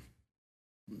efficient?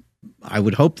 I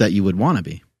would hope that you would want to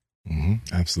be.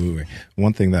 Absolutely.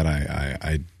 One thing that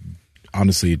I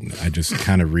honestly, I just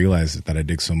kind of realized that I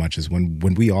dig so much is when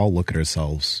we all look at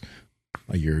ourselves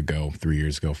a year ago, 3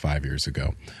 years ago, 5 years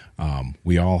ago,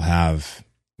 we all have,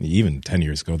 even 10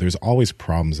 years ago, there's always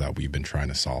problems that we've been trying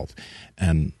to solve.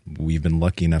 And we've been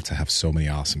lucky enough to have so many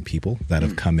awesome people that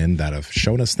have come in that have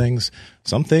shown us things.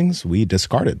 Some things we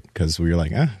discarded because we were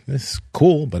like, this is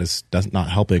cool, but it's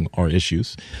not helping our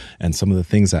issues. And some of the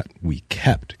things that we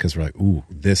kept because we're like, ooh,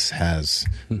 there's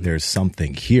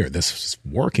something here. This is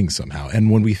working somehow.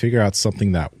 And when we figure out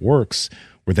something that works,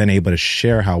 we're then able to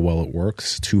share how well it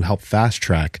works to help fast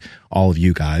track all of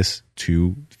you guys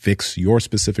to fix your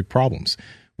specific problems.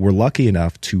 We're lucky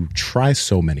enough to try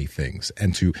so many things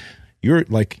and you're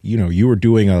like, you were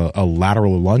doing a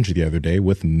lateral lunge the other day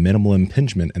with minimal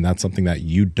impingement, and that's something that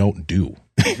you don't do.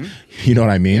 You know what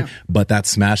I mean? Yeah. But that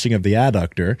smashing of the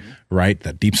adductor, right?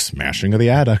 That deep smashing of the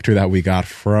adductor that we got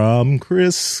from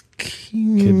Chris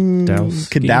Kadowski,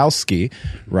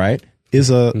 right, is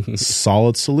a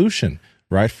solid solution,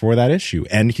 right, for that issue.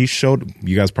 And he showed,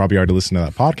 you guys probably already listened to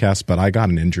that podcast, but I got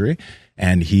an injury,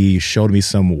 and he showed me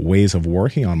some ways of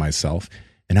working on myself.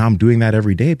 And now I'm doing that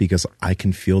every day because I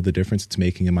can feel the difference it's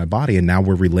making in my body. And now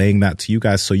we're relaying that to you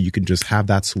guys so you can just have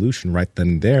that solution right then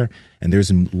and there. And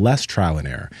there's less trial and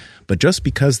error. But just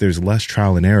because there's less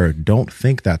trial and error, don't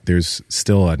think that there's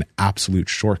still an absolute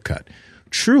shortcut.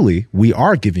 Truly, we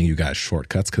are giving you guys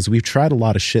shortcuts because we've tried a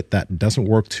lot of shit that doesn't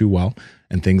work too well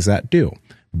and things that do.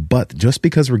 But just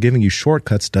because we're giving you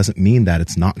shortcuts doesn't mean that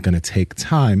it's not going to take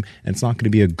time and it's not going to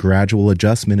be a gradual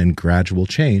adjustment and gradual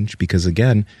change because,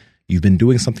 again, you've been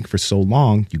doing something for so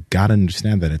long, you got to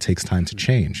understand that it takes time to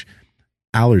change.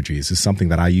 Allergies is something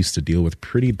that I used to deal with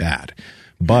pretty bad,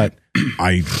 but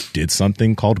I did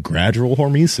something called gradual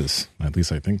hormesis. At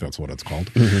least I think that's what it's called.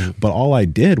 Mm-hmm. But all I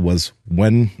did was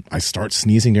when I start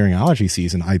sneezing during allergy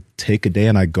season, I take a day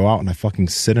and I go out and I fucking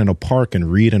sit in a park and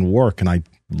read and work, and I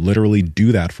literally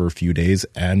do that for a few days,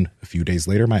 and a few days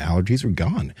later my allergies were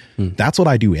gone. That's what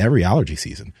I do every allergy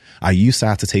season. I used to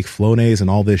have to take Flonase and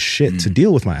all this shit to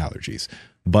deal with my allergies,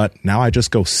 but now I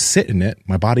just go sit in it,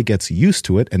 my body gets used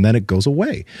to it, and then it goes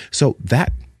away. So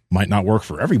that might not work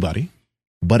for everybody,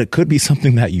 but it could be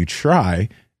something that you try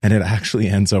and it actually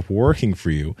ends up working for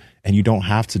you, and you don't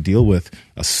have to deal with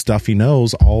a stuffy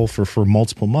nose all for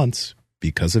multiple months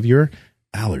because of your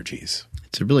allergies.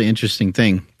 It's a really interesting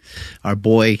thing. Our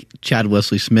boy, Chad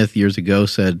Wesley Smith, years ago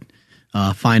said,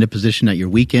 find a position that you're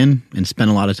weak in and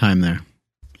spend a lot of time there.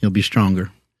 You'll be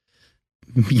stronger.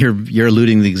 You're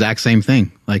alluding to the exact same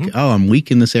thing. Like, oh, I'm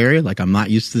weak in this area. Like, I'm not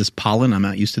used to this pollen. I'm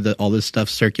not used to all this stuff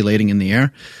circulating in the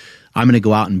air. I'm going to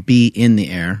go out and be in the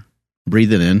air,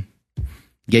 breathe it in,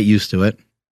 get used to it,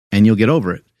 and you'll get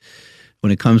over it.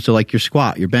 When it comes to like your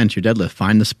squat, your bench, your deadlift,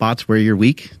 find the spots where you're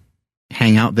weak,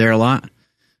 hang out there a lot,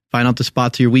 find out the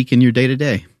spots you're weak in your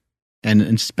day-to-day.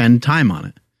 And spend time on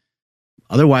it.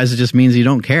 Otherwise, it just means you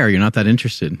don't care. You're not that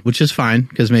interested, which is fine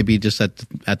because maybe just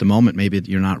at the moment, maybe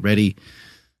you're not ready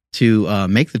to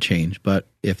make the change. But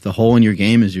if the hole in your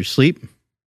game is your sleep,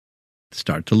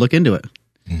 start to look into it.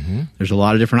 Mm-hmm. There's a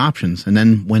lot of different options. And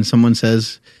then when someone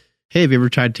says, hey, have you ever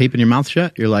tried taping your mouth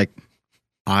shut? You're like,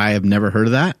 I have never heard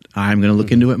of that. I'm going to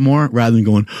look into it more rather than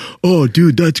going, oh,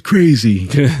 dude, that's crazy.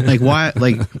 Like, why?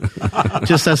 Like,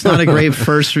 just that's not a great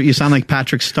first. You sound like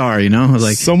Patrick Starr, you know?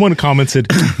 Like, someone commented,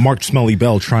 Mark Smelly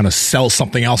Bell trying to sell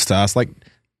something else to us. Like,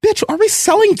 bitch, are we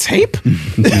selling tape?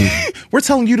 We're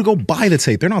telling you to go buy the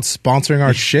tape. They're not sponsoring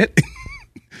our shit.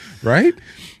 Right?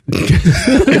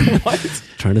 What?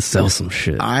 Trying to sell some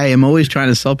shit. I am always trying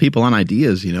to sell people on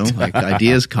ideas, you know? Like,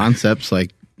 ideas, concepts,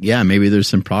 like, yeah, maybe there's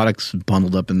some products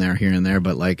bundled up in there here and there,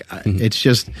 but like, it's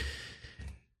just,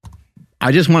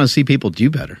 I just want to see people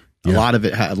do better. Yeah.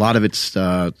 A lot of it's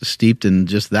steeped in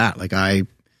just that. Like, I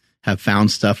have found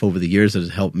stuff over the years that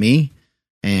has helped me,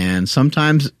 and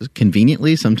sometimes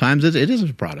conveniently, sometimes it is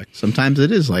a product. Sometimes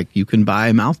it is like you can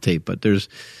buy mouth tape, but there's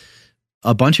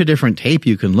a bunch of different tape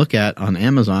you can look at on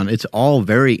Amazon. It's all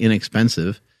very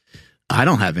inexpensive. I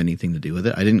don't have anything to do with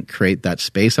it. I didn't create that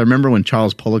space. I remember when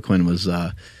Charles Poliquin was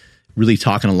really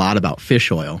talking a lot about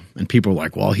fish oil, and people were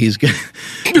like, well, he's good.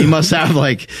 He must have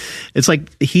like, it's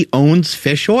like he owns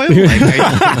fish oil.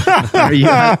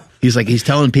 Like, he's like, he's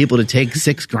telling people to take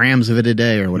 6 grams of it a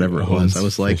day or whatever it was. I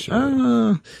was like,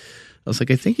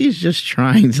 I think he's just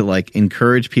trying to like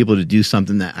encourage people to do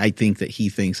something that I think that he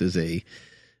thinks is a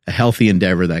healthy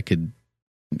endeavor that could,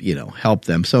 you know, help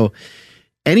them. So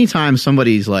anytime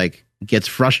somebody's like, gets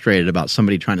frustrated about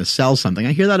somebody trying to sell something.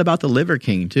 I hear that about the Liver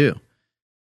King too.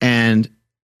 And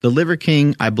the Liver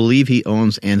King, I believe he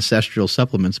owns Ancestral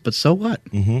Supplements, but so what?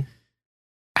 Mm-hmm.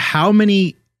 How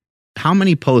many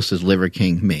posts has Liver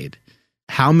King made?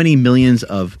 How many millions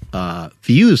of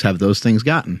views have those things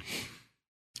gotten?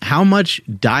 How much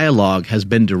dialogue has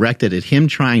been directed at him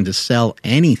trying to sell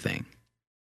anything?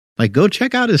 Like, go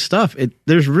check out his stuff.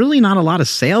 There's really not a lot of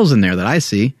sales in there that I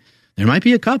see. There might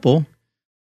be a couple.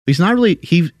 He's not really,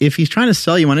 if he's trying to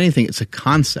sell you on anything, it's a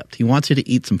concept. He wants you to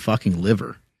eat some fucking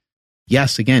liver.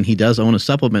 Yes, again, he does own a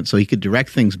supplement, so he could direct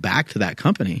things back to that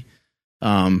company.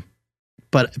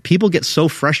 But people get so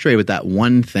frustrated with that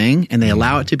one thing, and they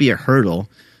allow it to be a hurdle,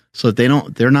 so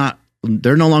that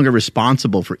they're no longer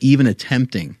responsible for even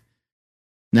attempting.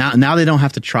 Now they don't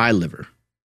have to try liver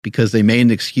because they made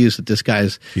an excuse that this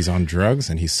guy's he's on drugs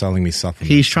and he's selling me supplements.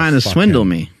 He's trying to swindle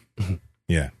me.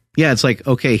 Yeah. Yeah, it's like,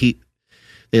 okay,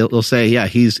 they'll say, yeah,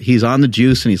 he's on the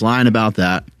juice and he's lying about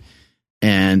that,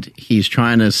 and he's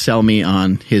trying to sell me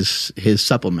on his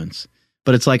supplements.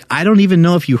 But it's like, I don't even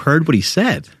know if you heard what he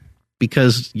said,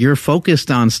 because you're focused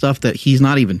on stuff that he's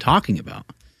not even talking about.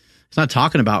 He's not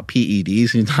talking about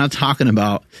PEDs. He's not talking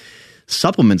about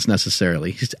supplements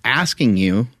necessarily. He's asking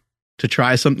you to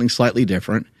try something slightly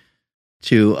different,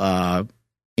 to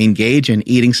engage in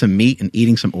eating some meat and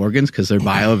eating some organs because they're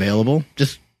bioavailable,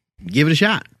 just give it a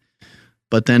shot.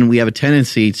 But then we have a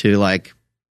tendency to like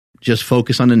just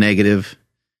focus on the negative.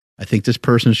 I think this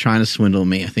person's trying to swindle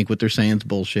me. I think what they're saying is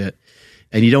bullshit.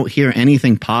 And you don't hear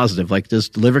anything positive. Like,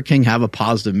 does Liver King have a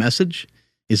positive message?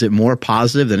 Is it more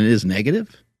positive than it is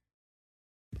negative?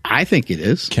 I think it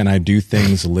is. Can I do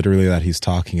things literally that he's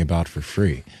talking about for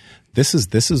free? This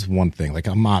is one thing. Like,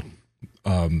 I'm not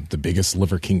the biggest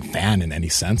Liver King fan in any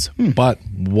sense, but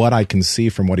what I can see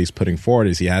from what he's putting forward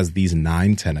is he has these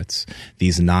 9 tenets,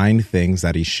 these 9 things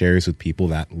that he shares with people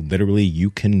that literally you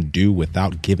can do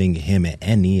without giving him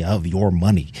any of your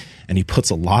money, and he puts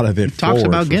a lot of it forward. Talks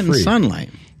about for getting free. sunlight.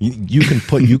 You can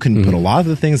put a lot of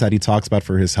the things that he talks about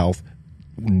for his health.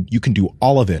 You can do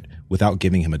all of it without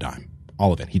giving him a dime.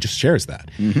 All of it. He just shares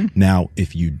that. Now,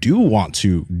 if you do want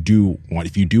to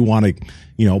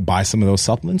buy some of those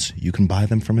supplements, you can buy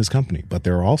them from his company. But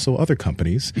there are also other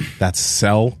companies that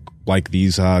sell like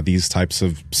these types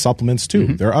of supplements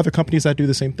too. There are other companies that do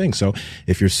the same thing. So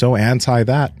if you're so anti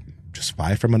that, just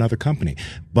buy from another company.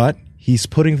 But he's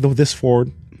putting this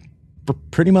forward for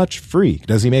pretty much free.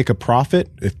 Does he make a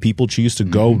profit if people choose to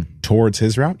go towards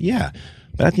his route? Yeah.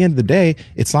 But at the end of the day,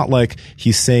 it's not like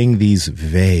he's saying these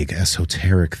vague,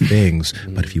 esoteric things.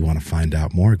 But if you want to find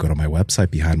out more, go to my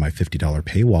website behind my $50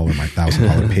 paywall or my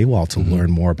 $1,000 paywall to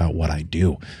learn more about what I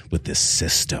do with this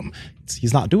system.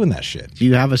 He's not doing that shit. Do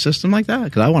you have a system like that?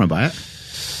 Because I want to buy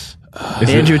it.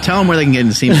 Andrew, tell them where they can get in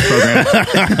the Seamless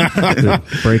program.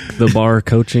 Break the bar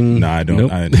coaching. No, I don't.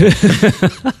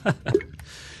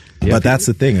 Nope. But that's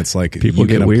the thing. It's like people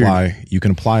you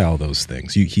can apply all those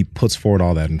things. He puts forward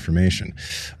all that information.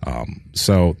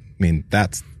 So, I mean,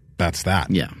 that's that.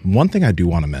 Yeah. One thing I do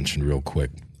want to mention real quick,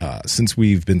 since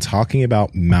we've been talking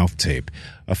about mouth tape,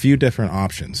 a few different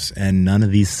options, and none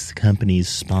of these companies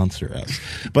sponsor us.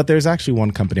 But there's actually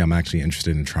one company I'm actually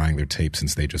interested in trying their tape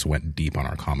since they just went deep on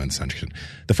our comment section.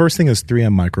 The first thing is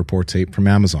 3M Micropore tape from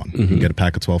Amazon. You can get a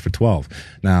pack of 12 for $12.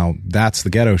 Now, that's the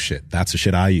ghetto shit. That's the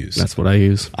shit I use. That's what I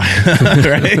use.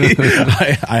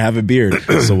 Right? I have a beard.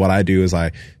 So what I do is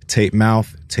I tape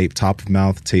mouth, tape top of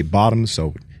mouth, tape bottom.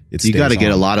 So you got to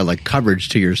get a lot of like coverage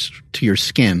to your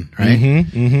skin, right?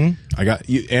 I got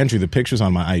you, Andrew. The pictures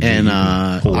on my IG, and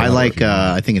I like.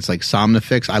 I think it's like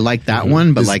Somnifix. I like that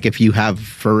one, but like if you have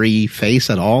furry face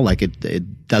at all, like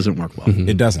it doesn't work well.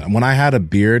 It doesn't. When I had a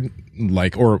beard,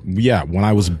 when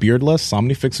I was beardless,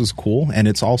 Somnifix was cool, and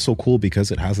it's also cool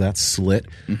because it has that slit.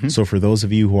 So for those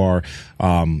of you who are,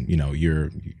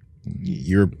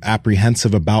 you're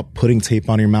apprehensive about putting tape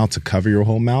on your mouth to cover your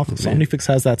whole mouth, Somnifix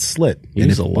has that slit. You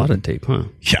use a lot of tape, huh?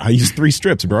 Yeah, I use 3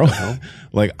 strips, bro.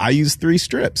 Like, I use 3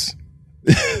 strips.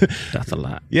 That's a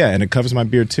lot. Yeah, and it covers my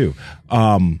beard too.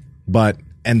 And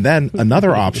then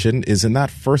another option is in that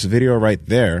first video right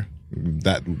there,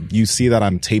 that you see that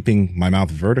I'm taping my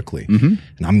mouth vertically, and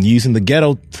I'm using the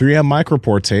ghetto 3M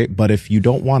Micropore tape. But if you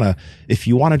want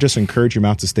to just encourage your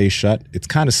mouth to stay shut, it's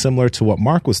kind of similar to what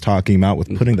Mark was talking about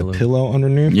with putting the pillow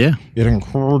underneath. Yeah, it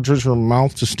encourages your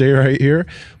mouth to stay right here.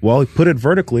 Well, put it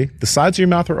vertically. The sides of your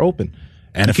mouth are open.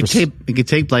 And you could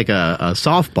tape like a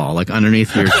softball, like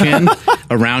underneath your chin,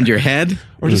 around your head,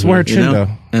 or just wear a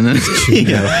chindo. And then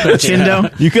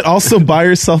chindo. You could also buy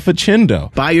yourself a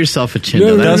chindo. Buy yourself a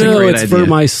chindo. That's a great it's idea. for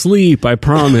my sleep. I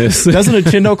promise. Doesn't a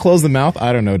chindo close the mouth?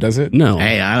 I don't know. Does it? No.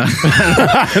 Hey,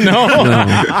 No.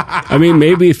 I mean,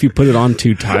 maybe if you put it on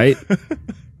too tight.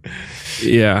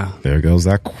 Yeah. There goes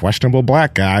that questionable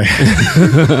black guy.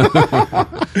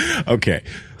 Okay.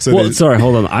 So sorry,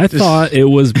 hold on. I thought it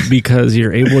was because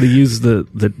you're able to use the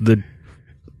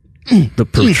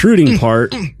protruding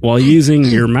part while using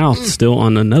your mouth still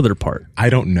on another part. I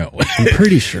don't know. I'm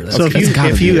pretty sure. So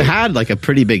if you had like a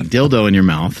pretty big dildo in your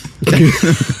mouth,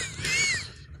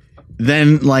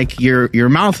 then like your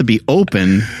mouth would be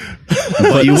open,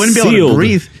 but you wouldn't be able to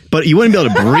breathe. But you wouldn't be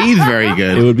able to breathe very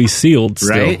good. It would be sealed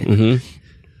still. Right?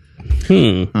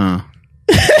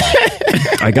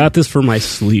 I got this for my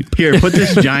sleep. Here, put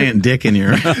this giant dick in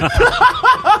your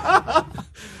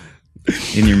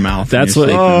mouth. That's what.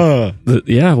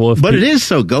 Yeah, well, but it is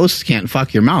so ghosts can't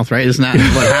fuck your mouth, right? Isn't that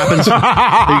what happens?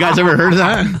 Have you guys ever heard of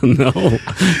that? No.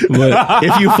 But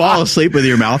if you fall asleep with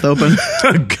your mouth open,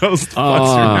 ghost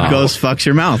fucks your mouth. Ghost fucks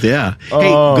your mouth. Yeah. Hey,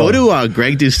 go to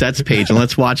Greg Doucette's page and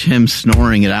let's watch him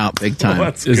snoring it out big time.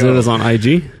 Is it on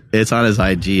IG? It's on his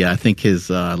IG. I think his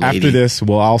lady. After this,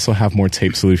 we'll also have more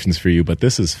tape solutions for you, but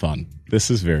this is fun.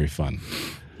 This is very fun.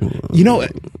 You know,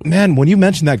 man, when you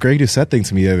mentioned that Greg Doucette thing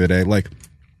to me the other day, like,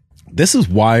 this is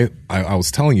why I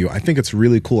was telling you, I think it's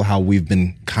really cool how we've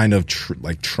been kind of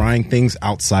trying things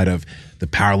outside of the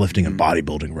powerlifting and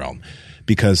bodybuilding realm.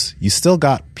 because you still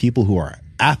got people who are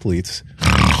athletes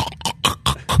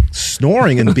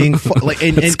snoring and being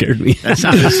That scared me. That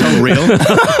sounded so real.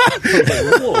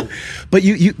 But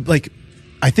you like,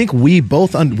 I think we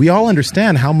all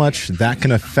understand how much that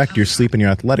can affect your sleep and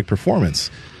your athletic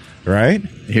performance, right?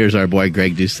 Here's our boy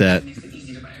Greg Doucette,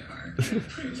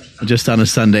 just on a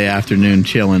Sunday afternoon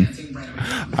chilling.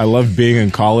 I love being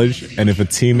in college, and if a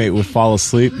teammate would fall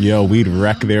asleep, we'd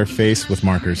wreck their face with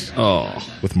markers.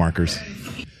 With markers.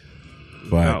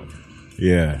 But Wow.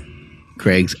 yeah.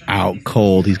 Greg's out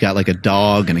cold. He's got like a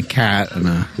dog and a cat and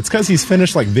a... It's because he's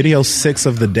finished like video 6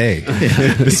 of the day.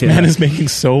 This man is making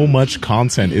so much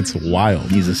content. It's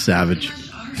wild. He's a savage.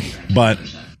 But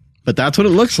that's what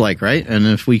it looks like, right? And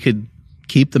if we could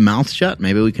keep the mouth shut,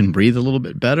 maybe we can breathe a little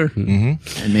bit better, and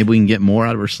maybe we can get more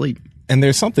out of our sleep. and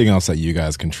there's something else that you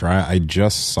guys can try. I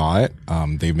just saw it.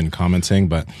 They've been commenting,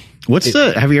 but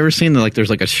have you ever seen there's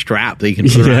like a strap that you can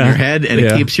put around your head and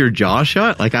it keeps your jaw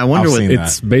shut? Like, I wonder what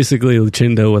it's basically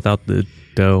chin dough without the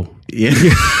dough. Yeah.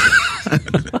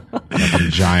 like a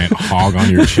giant hog on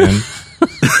your chin.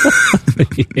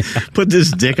 Put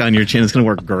this dick on your chin. It's going to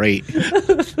work great.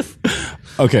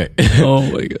 Okay. Oh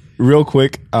my God. Real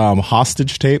quick,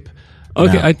 hostage tape.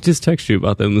 Okay, Now, I just texted you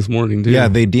about them this morning, too. yeah,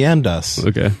 they DM'd us.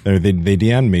 Okay. They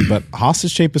DM'd me. But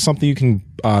hostage tape is something you can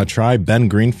try. Ben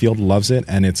Greenfield loves it,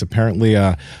 and it's apparently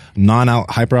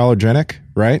hyperallergenic,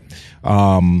 right?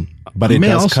 But it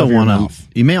does cover your mouth.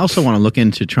 You may also want to look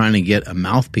into trying to get a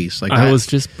mouthpiece. Like I was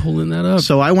just pulling that up.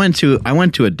 So I went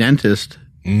to a dentist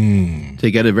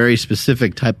to get a very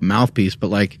specific type of mouthpiece. But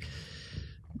like,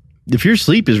 if your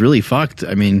sleep is really fucked,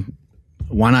 I mean,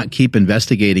 why not keep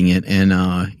investigating it? And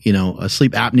a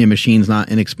sleep apnea machine's not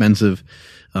inexpensive.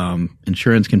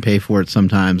 Insurance can pay for it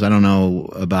sometimes. I don't know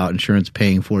about insurance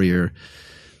paying for your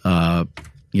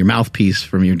mouthpiece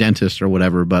from your dentist or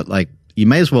whatever, but like, you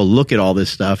may as well look at all this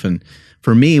stuff. And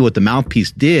for me, what the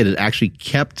mouthpiece did, it actually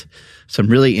kept some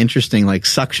really interesting like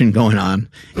suction going on,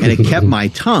 and it kept my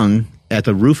tongue at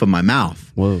the roof of my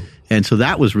mouth. Whoa. And so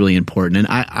that was really important. And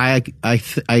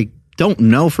I don't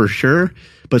know for sure,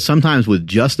 but sometimes with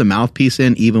just a mouthpiece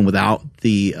in, even without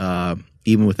the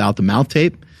mouth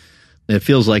tape, it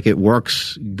feels like it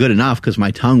works good enough because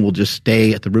my tongue will just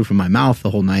stay at the roof of my mouth the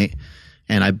whole night.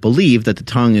 And I believe that the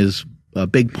tongue is a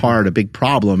big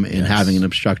problem in having an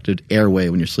obstructed airway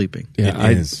when you're sleeping. Yeah,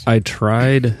 It is. I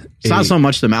tried. It's not so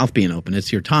much the mouth being open;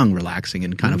 it's your tongue relaxing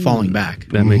and kind of falling back.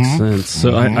 That makes sense.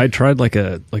 So I tried like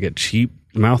a cheap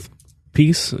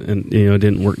mouthpiece, and it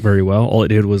didn't work very well. All it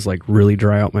did was like really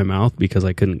dry out my mouth because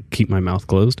I couldn't keep my mouth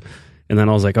closed. And then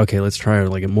I was like, okay, let's try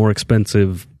like a more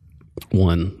expensive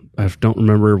one. I don't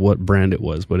remember what brand it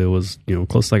was, but it was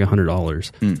close to like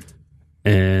 $100.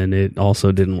 And it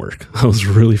also didn't work. I was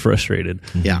really frustrated.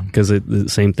 Yeah, because the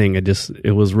same thing.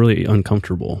 It was really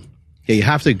uncomfortable. Yeah, you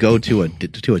have to go to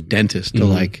a dentist to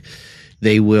like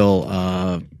they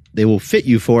will fit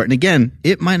you for it. And again,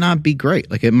 it might not be great.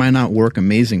 Like, it might not work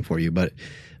amazing for you, but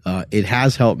it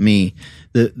has helped me.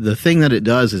 The thing that it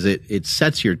does is it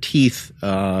sets your teeth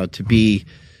to be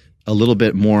a little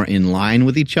bit more in line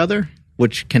with each other,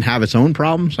 which can have its own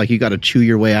problems. Like, you got to chew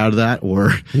your way out of that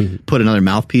or put another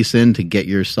mouthpiece in to get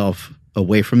yourself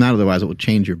away from that. Otherwise, it will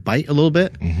change your bite a little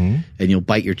bit, and you'll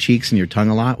bite your cheeks and your tongue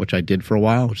a lot, which I did for a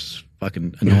while, which is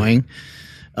fucking annoying.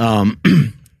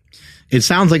 It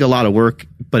sounds like a lot of work,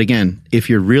 but again, if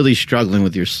you're really struggling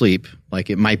with your sleep,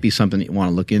 like, it might be something that you want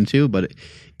to look into, but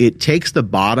it takes your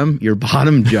bottom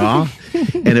jaw,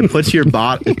 and it puts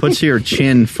your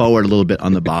chin forward a little bit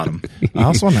on the bottom. I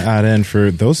also want to add in, for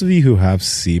those of you who have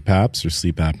CPAPs or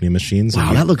sleep apnea machines.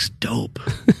 Wow, that looks dope.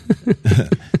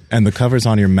 And the covers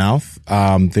on your mouth,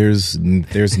 there's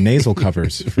nasal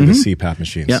covers for the CPAP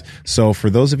machines. Yep. So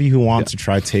for those of you who want to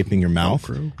try taping your mouth,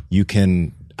 you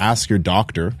can ask your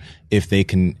doctor if they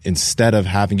can, instead of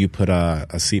having you put a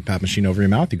CPAP machine over your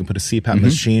mouth, you can put a CPAP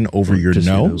machine over your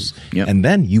nose. Yep. And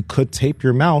then you could tape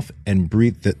your mouth and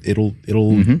breathe. It'll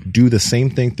do the same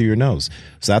thing through your nose.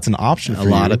 So that's an option for a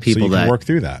lot of people so you that can work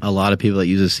through that. A lot of people that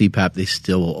use a CPAP, they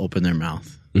still will open their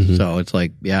mouth. So it's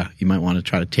like, yeah, you might want to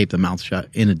try to tape the mouth shut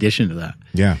in addition to that.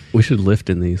 Yeah. We should lift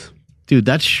in these. Dude,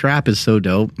 that strap is so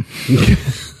dope.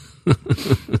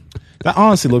 That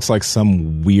honestly looks like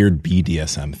some weird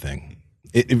BDSM thing.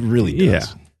 It really does. Yeah.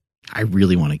 I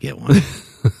really want to get one.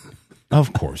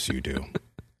 Of course you do.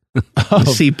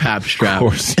 CPAP strap. Of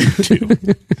course you do.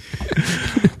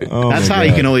 That's how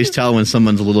you can always tell when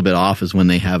someone's a little bit off, is when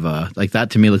they have like,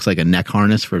 that to me looks like a neck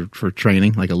harness for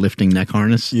training, like a lifting neck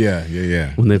harness.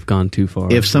 Yeah. When they've gone too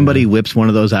far. If somebody whips one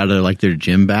of those out of like their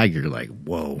gym bag, you're like,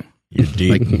 whoa. You're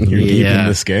deep. You're deep in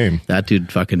this game. That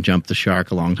dude fucking jumped the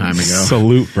shark a long time ago.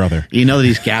 Salute, brother. You know that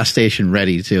he's gas station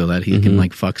ready too. That he can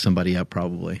like fuck somebody up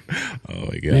probably. Oh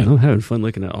my god. Man, I'm having fun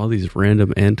looking at all these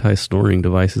random anti-snoring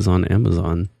devices on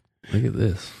Amazon. Look at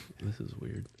this. This is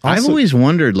weird. I've always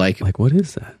wondered, like what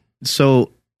is that?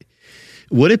 So,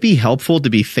 would it be helpful to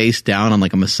be face down on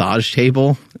like a massage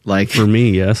table, like For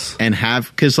me, yes. and have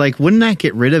because like wouldn't that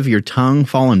get rid of your tongue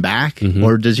falling back,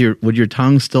 or would your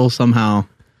tongue still somehow?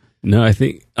 No, I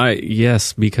think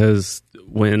yes, because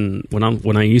when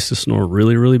I used to snore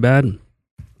really, really bad,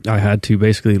 I had to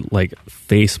basically like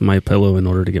face my pillow in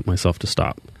order to get myself to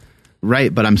stop.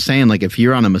 Right, but I'm saying like if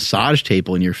you're on a massage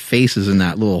table and your face is in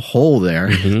that little hole there,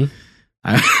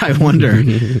 I wonder.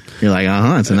 You're like,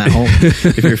 it's in that hole.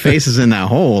 If your face is in that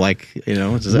hole, like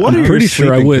What are your pretty sure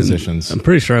I sleeping wouldn't. positions? I'm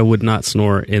pretty sure I would not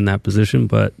snore in that position,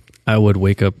 but I would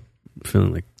wake up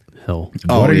feeling like hell.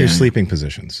 What are your sleeping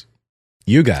positions?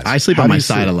 You guys. I sleep how on do my you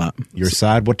side sleep? a lot. Your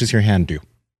side, what does your hand do?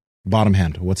 Bottom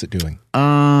hand, what's it doing?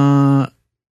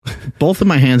 Both of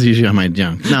my hands are usually on my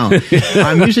junk. No,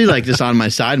 I'm usually like just on my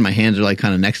side. And my hands are like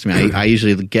kind of next to me. I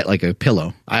usually get like a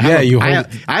pillow. I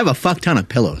have a fuck ton of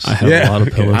pillows. I have a lot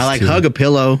of pillows. I like too. hug a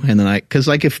pillow and then because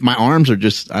like if my arms are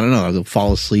just, I don't know, I'll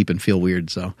fall asleep and feel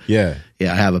weird. So Yeah. I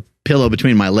have a pillow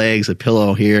between my legs, a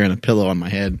pillow here, and a pillow on my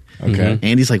head. Okay.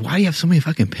 Andy's like, why do you have so many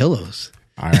fucking pillows?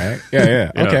 All right.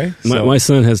 Yeah. Okay. My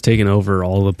son has taken over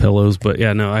all the pillows, but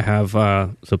yeah, no, I have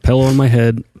so pillow on my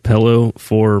head, pillow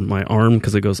for my arm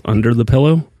because it goes under the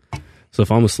pillow. So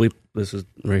if I'm asleep, this is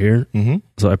right here. Mm-hmm.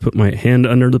 So I put my hand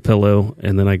under the pillow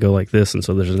and then I go like this, and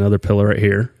so there's another pillow right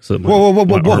here. So that my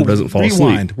arm doesn't fall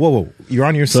Rewind. asleep. Whoa. You're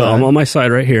on your So side. I'm on my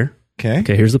side right here.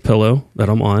 Okay. Here's the pillow that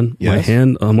I'm on. My Yes.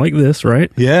 hand, I'm like this,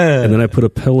 right? Yeah. And then I put a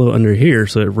pillow under here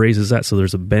so it raises that so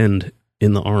there's a bend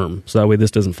in the arm. So that way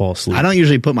this doesn't fall asleep. I don't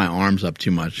usually put my arms up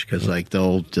too much because like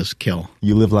they'll just kill.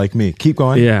 You live like me. Keep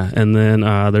going. Yeah, and then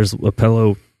there's a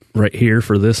pillow right here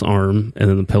for this arm, and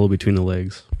then the pillow between the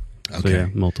legs. So Okay. yeah,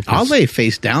 multiple. I'll lay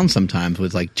face down sometimes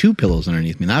with like two pillows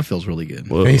underneath me. That feels really good.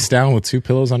 Whoa. Face down with two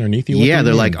pillows underneath you? What do Yeah, you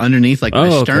they're mean? like underneath like my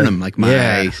Oh, okay. sternum, like my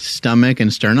Yeah. stomach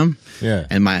and sternum. Yeah.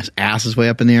 And my ass is way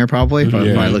up in the air probably.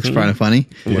 Probably looks kind of funny.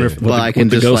 Wonder if- But what I the- can what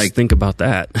the just ghosts like think about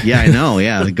that. Yeah, I know.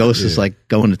 Yeah, the ghost is like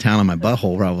going to town on my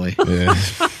butthole probably. Yeah.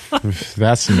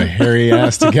 That's some hairy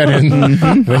ass to get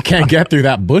in. They can't get through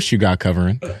that bush you got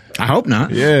covering. I hope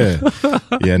not. Yeah.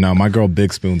 Yeah, no, my girl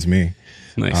big spoons me.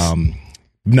 Nice.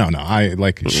 No, I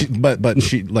like, but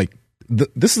she like,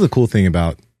 this is the cool thing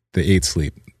about the 8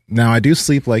 sleep. Now I do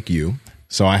sleep like you.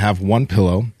 So I have one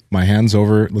pillow, my hand's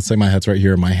over, let's say my head's right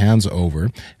here, my hand's over.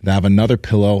 And I have another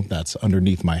pillow that's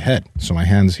underneath my head. So my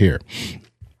hand's here.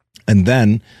 And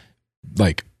then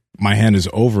like my hand is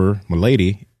over my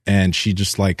lady and she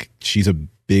just like, she's a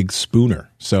big spooner.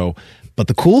 So, but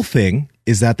the cool thing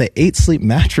is that the 8 sleep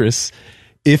mattress,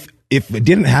 if it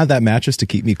didn't have that mattress to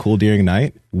keep me cool during the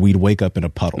night, we'd wake up in a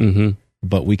puddle.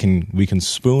 But we can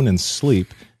spoon and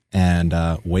sleep and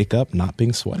wake up not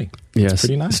being sweaty. Yes, It's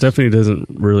pretty nice. Stephanie doesn't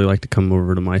really like to come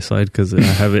over to my side because I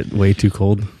have it way too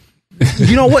cold.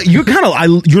 You know what? You're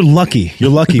you're lucky.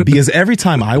 You're lucky because every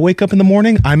time I wake up in the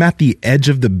morning, I'm at the edge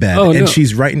of the bed Oh, and no.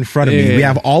 she's right in front of me. Yeah. We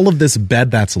have all of this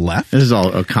bed that's left. This is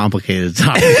all a complicated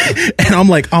topic. And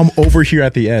I'm over here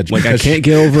at the edge. Like I because can't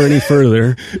get over any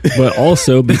further, but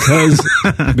also because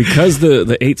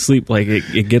the 8 sleep, like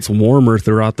it gets warmer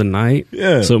throughout the night.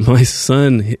 Yeah. So my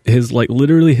son, his like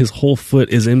literally his whole foot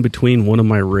is in between one of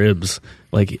my ribs,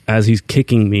 like as he's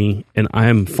kicking me, and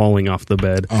I'm falling off the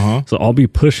bed. So I'll be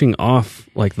pushing off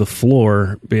like the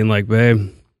floor, being like,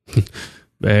 "Babe."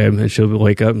 Babe, and she'll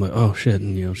wake up and like, oh shit,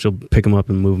 and she'll pick him up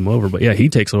and move him over. But yeah, he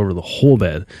takes over the whole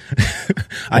bed.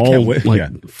 I can't wait. Like Yeah.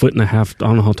 foot and a half. I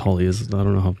don't know how tall he is. I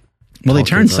don't know how. Well, they tall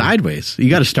turn kids are. sideways. You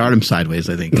got to start them sideways,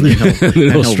 I think.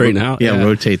 They'll straighten out. Yeah, Yeah.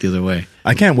 rotate the other way.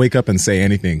 I can't wake up and say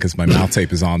anything because my mouth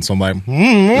tape is on. So I'm like,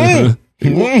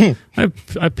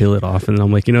 I peel it off and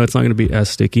I'm like, it's not going to be as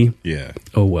sticky. yeah.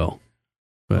 Oh well,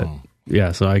 but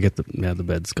yeah. So I get the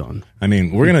bed's gone. I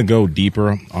mean, we're going to go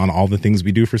deeper on all the things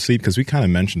we do for sleep because we kind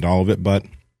of mentioned all of it. But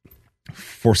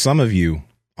for some of you,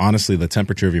 honestly, the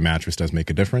temperature of your mattress does make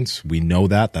a difference. We know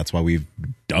that. That's why we've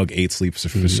dug 8 sleeps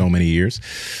for so many years.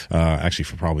 Actually,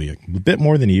 for probably a bit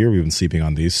more than a year, we've been sleeping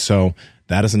on these. So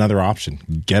that is another option.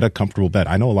 Get a comfortable bed.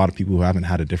 I know a lot of people who haven't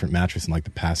had a different mattress in like the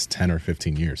past 10 or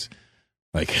 15 years.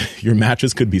 Like your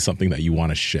mattress could be something that you want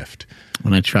to shift.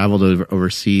 When I traveled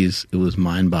overseas, it was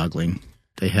mind-boggling.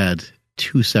 They had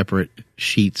 2 separate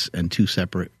sheets and 2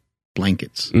 separate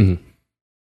blankets. Like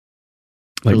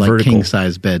They're like vertical.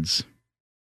 king-size beds.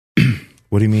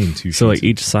 What do you mean? So like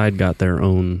each side got their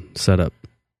own setup.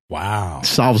 Wow.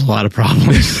 Solves a lot of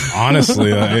problems.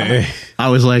 Honestly, I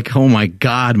was like, oh my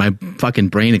God, my fucking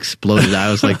brain exploded. I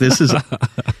was like, this is,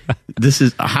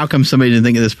 how come somebody didn't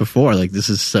think of this before? Like, this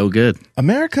is so good.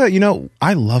 America,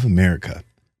 I love America,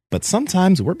 but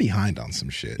sometimes we're behind on some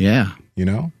shit. Yeah.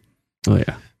 Oh,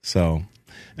 yeah. So,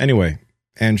 anyway,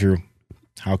 Andrew,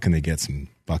 how can they get some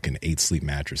fucking 8 Sleep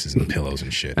mattresses and pillows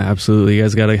and shit? Absolutely. You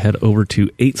guys got to head over to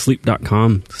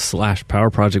 8sleep.com/power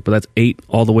project, but that's 8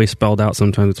 all the way spelled out.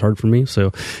 Sometimes it's hard for me.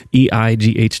 So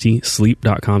EIGHT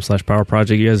sleep.com/power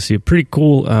project. You guys see a pretty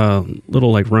cool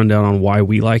little like rundown on why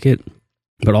we like it,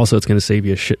 but also it's going to save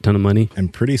you a shit ton of money.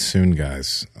 And pretty soon,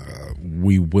 guys,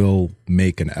 we will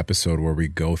make an episode where we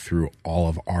go through all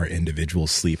of our individual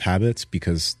sleep habits,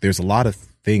 because there's a lot of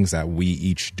things that we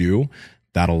each do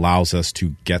that allows us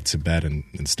to get to bed and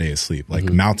stay asleep. Like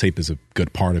mouth tape is a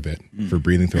good part of it for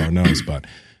breathing through our nose, but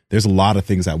there's a lot of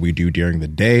things that we do during the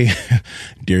day,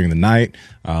 during the night,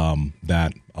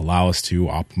 that allow us to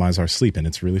optimize our sleep, and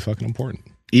it's really fucking important.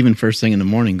 Even first thing in the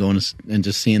morning, going and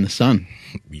just seeing the sun.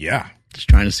 Yeah. Just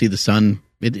trying to see the sun.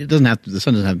 It doesn't have to, the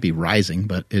sun doesn't have to be rising,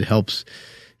 but it helps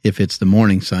if it's the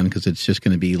morning sun, because it's just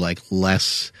going to be like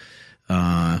less,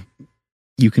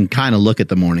 you can kind of look at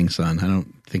the morning sun. I don't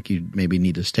think you maybe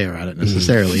need to stare at it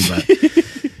necessarily, but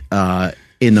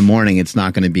in the morning, it's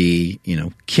not going to be,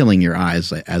 killing your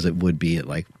eyes as it would be at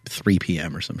like 3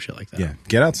 p.m. or some shit like that. Yeah.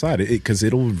 Get outside, because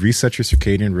it'll reset your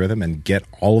circadian rhythm and get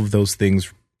all of those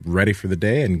things ready for the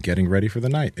day and getting ready for the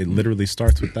night. It literally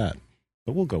starts with that.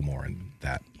 But we'll go more in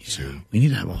that soon. We need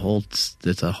to have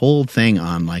it's a whole thing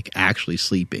on like actually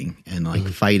sleeping and like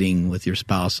fighting with your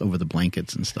spouse over the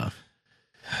blankets and stuff.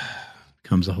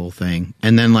 Becomes a whole thing.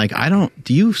 And then like,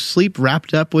 do you sleep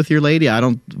wrapped up with your lady?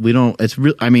 It's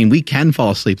real. I mean, we can fall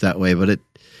asleep that way, but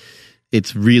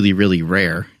it's really, really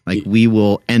rare. Like we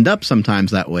will end up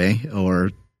sometimes that way, or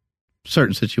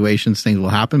certain situations, things will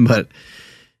happen, but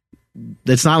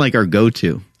it's not like our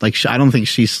go-to. Like I don't think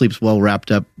she sleeps well wrapped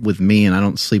up with me, and I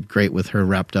don't sleep great with her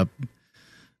wrapped up.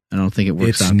 I don't think it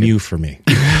works out. It's new for me.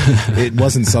 It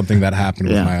wasn't something that happened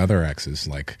with my other exes.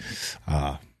 Like,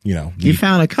 you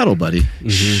found a cuddle buddy.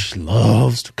 She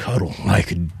loves to cuddle,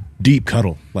 like deep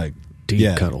cuddle, like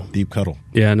deep cuddle.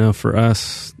 Yeah, no, for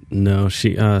us, no.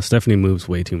 She Stephanie moves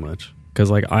way too much, because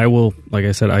like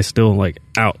I said, I still like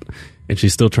out, and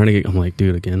she's still trying to get. I'm like,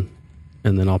 dude, again.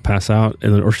 And then I'll pass out,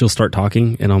 or she'll start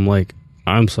talking, and I'm like,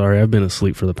 I'm sorry, I've been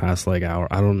asleep for the past like hour.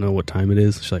 I don't know what time it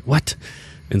is. She's like, what?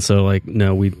 And so like,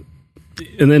 no,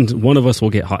 and then one of us will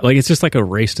get hot. Like it's just like a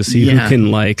race to see who can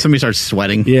like. Somebody starts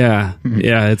sweating. Yeah,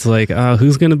 yeah. It's like,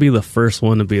 who's gonna be the first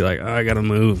one to be like, I gotta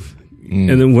move. And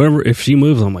then if she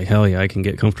moves, I'm like, hell yeah, I can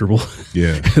get comfortable.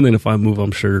 Yeah. And then if I move,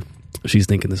 I'm sure she's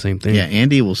thinking the same thing. Yeah,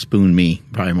 Andy will spoon me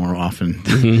probably more often.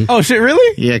 Oh shit,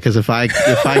 really? Yeah, because if I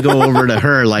go over to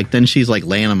her, like then she's like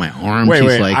laying on my arm. Wait,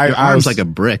 she's like her arm's like a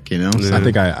brick, So I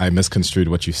think I misconstrued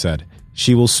what you said.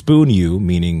 She will spoon you,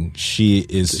 meaning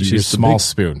she's your small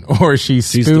spoon, or she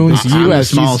spoons you as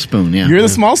small spoon. Yeah, you're the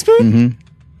small spoon. Mm-hmm.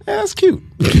 Yeah, that's cute.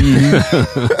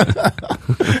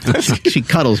 She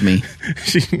cuddles me.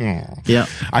 Yeah,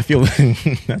 I feel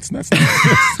that's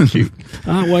cute.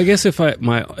 Well, I guess if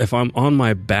I'm on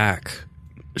my back,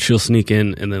 she'll sneak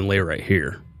in and then lay right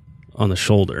here on the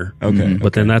shoulder. Okay,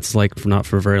 but then that's like not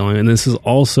for very long. And this is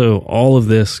also, all of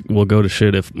this will go to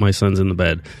shit if my son's in the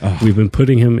bed. Oh. We've been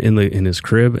putting him in his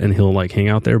crib, and he'll like hang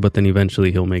out there, but then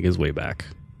eventually he'll make his way back.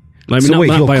 I mean, so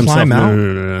not by himself. Out?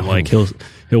 No. Like he'll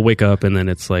wake up, and then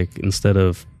it's like, instead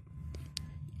of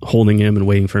holding him and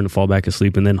waiting for him to fall back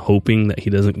asleep and then hoping that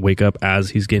he doesn't wake up as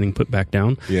he's getting put back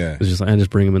down. Yeah. It's just, I just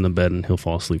bring him in the bed and he'll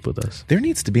fall asleep with us. There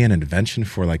needs to be an invention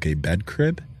for like a bed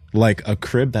crib, like a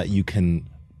crib that you can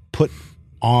put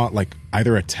on, like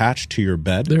either attached to your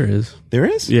bed. There is.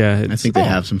 Yeah. I think they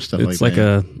have some stuff it's like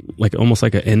that. It's like almost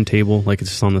like an end table, like it's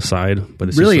just on the side, but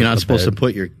it's really, just you're not supposed to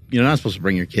put you're not supposed to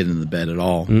bring your kid in the bed at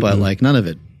all. Mm-mm. But like none of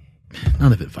it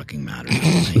fucking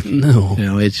matters. Like,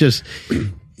 no. It's just,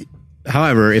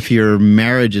 however, if your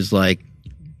marriage is like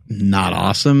not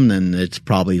awesome, then it's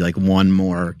probably like one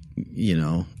more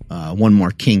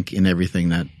kink in everything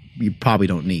that you probably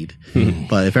don't need. Mm-hmm.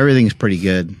 But if everything's pretty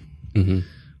good,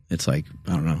 it's like,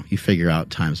 I don't know, you figure out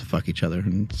times to fuck each other,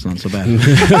 and it's not so bad.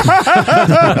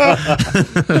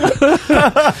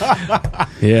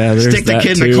 Yeah, there's stick the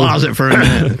kid in the closet for a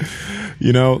minute.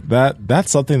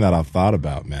 That's something that I've thought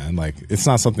about, man. Like, it's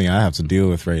not something I have to deal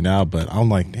with right now, but I'm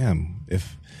like, damn,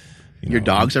 if your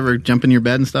dogs ever jump in your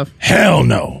bed and stuff? Hell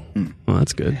no. Well,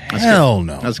 that's good. Hell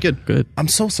no. That's good. Good. I'm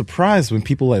so surprised when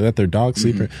people like let their dogs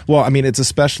sleep. Well, I mean, it's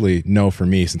especially no for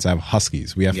me since I have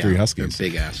huskies. We have 3 huskies. They're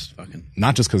big ass fucking.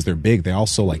 not just because they're big, they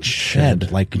also like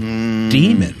shed like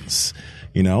demons,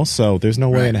 you know? So there's no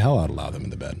way in hell I'd allow them in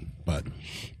the bed. But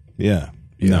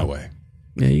no way.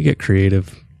 Yeah, you get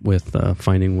creative with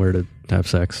finding where to have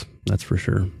sex. That's for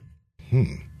sure.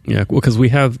 Yeah, well, because we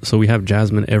have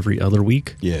Jasmine every other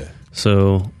week. Yeah.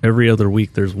 So every other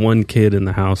week, there's one kid in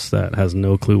the house that has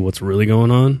no clue what's really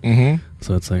going on. Mm-hmm.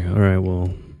 So it's like, all right,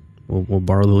 well, we'll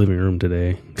borrow the living room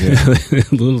today. Yeah.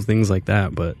 Little things like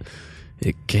that, but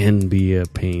it can be a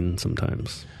pain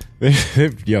sometimes.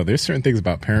 There's certain things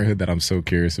about parenthood that I'm so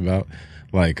curious about.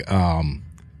 Like,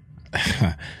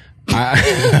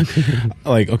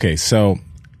 okay, so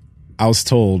I was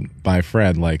told by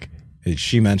Fred, like,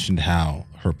 she mentioned how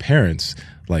her parents,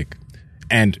 like,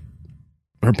 and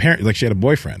her parent, like, she had a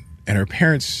boyfriend, and her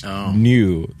parents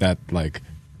knew that, like,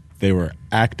 they were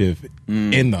active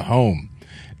in the home.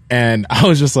 And I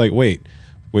was just like, wait,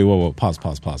 whoa, pause.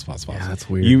 Yeah, that's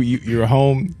weird. You were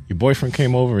home, your boyfriend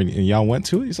came over, and y'all went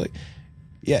to it? He's like,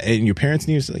 yeah, and your parents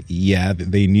knew? It's like, yeah,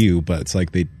 they knew, but it's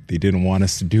like they didn't want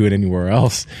us to do it anywhere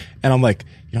else. And I'm like,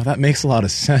 that makes a lot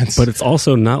of sense. But it's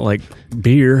also not like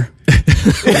beer.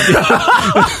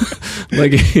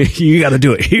 Like, you got to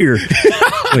do it here.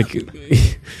 Like,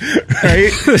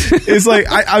 right? It's like,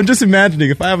 I'm just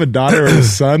imagining if I have a daughter or a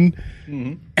son,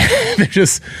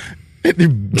 they're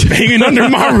banging under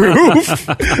my roof.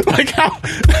 Like, how?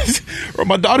 Or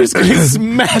my daughter's getting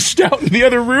smashed out in the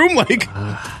other room. Like,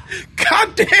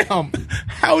 goddamn,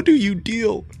 how do you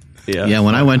deal? Yeah,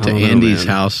 when I went to Andy's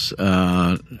house,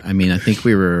 I think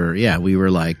we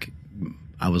were like,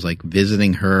 I was like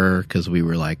visiting her because we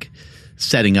were like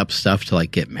setting up stuff to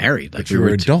like get married. Like, we were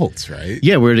adults, right?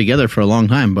 Yeah, we were together for a long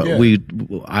time, but I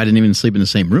didn't even sleep in the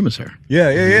same room as her. Yeah.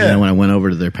 And when I went over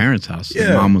to their parents' house,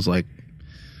 mom was like,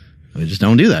 we just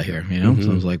don't do that here, you know? So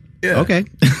I was like, okay.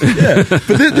 Yeah. But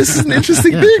this is an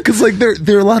interesting thing because, like,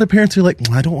 there are a lot of parents who are like,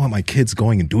 I don't want my kids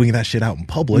going and doing that shit out in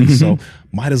public, so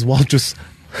might as well just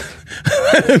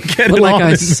get but it like on.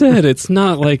 I said, it's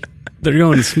not like they're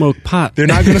going to smoke pot. They're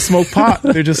not going to smoke pot.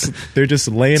 They're just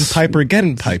laying pipe or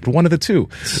getting piped. One of the two.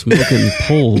 Smoking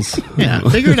poles. Yeah,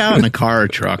 figure it out in a car or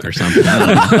truck or something. I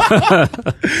don't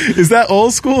know. Is that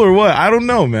old school or what? I don't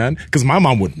know, man. Because my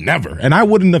mom would never, and I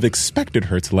wouldn't have expected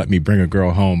her to let me bring a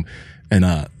girl home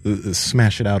and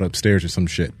smash it out upstairs or some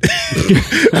shit.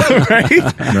 Right?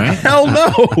 Hell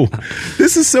no.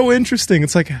 This is so interesting.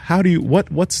 It's like,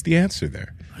 what's the answer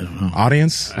there? I don't know.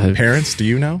 Audience, parents, do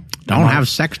you know? Don't have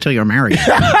sex till you're married.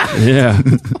 Yeah.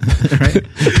 Right?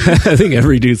 I think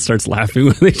every dude starts laughing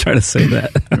when they try to say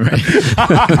that. Right.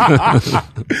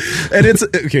 And it's,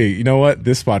 okay, you know what?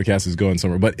 This podcast is going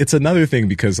somewhere. But it's another thing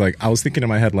because, like, I was thinking in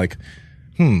my head, like,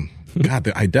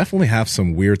 God, I definitely have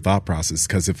some weird thought process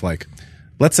because if, like,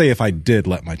 let's say if I did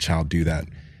let my child do that,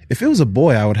 if it was a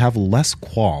boy, I would have less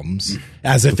qualms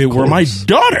as if it were my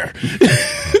daughter.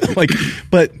 Like,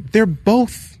 but they're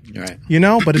both, you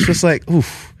know, but it's just like,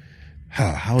 oof.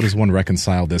 How does one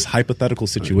reconcile this hypothetical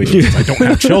situation because I don't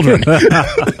have children?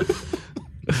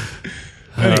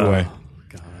 Anyway.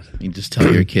 You just tell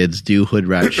your kids, do hood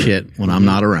rat shit when I'm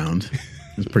not around.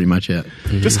 That's pretty much it.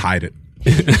 Just hide it.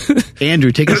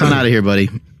 Andrew, take us on out of here, buddy.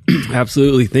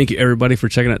 Absolutely. Thank you, everybody, for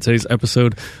checking out today's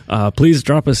episode. Please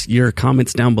drop us your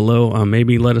comments down below.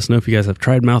 Maybe let us know if you guys have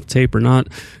tried mouth tape or not,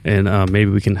 and maybe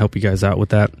we can help you guys out with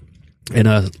that. And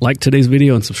like today's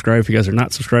video and subscribe if you guys are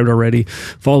not subscribed already.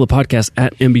 Follow the podcast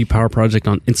at MB Power Project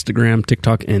on Instagram,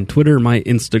 TikTok, and Twitter. My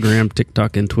Instagram,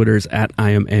 TikTok, and Twitter is at I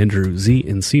am Andrew Z.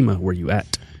 And Seema, where you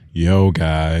at? Yo,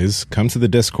 guys, come to the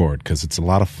Discord because it's a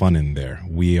lot of fun in there.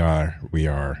 We are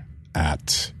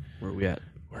at... Where are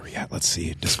we at? Let's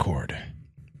see. Discord.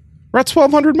 We're at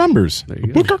 1,200 members. There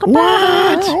you go.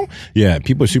 What? Yeah,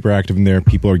 people are super active in there.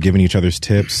 People are giving each other's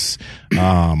tips.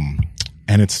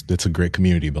 And it's a great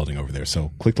community building over there.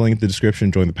 So click the link in the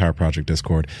description. Join the Power Project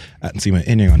Discord at Nsima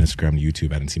Inyang on Instagram and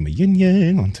YouTube, at Nsima Yin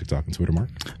Yang on TikTok and Twitter. Mark,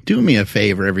 do me a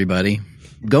favor, everybody.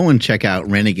 Go and check out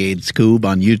Renegade Scoob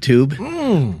on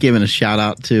YouTube. Giving a shout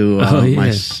out to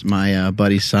my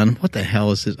buddy's son. What the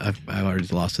hell is his? I've already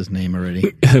lost his name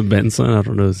already. Ben's son. I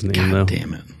don't know his name though.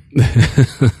 Damn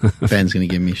it. Ben's gonna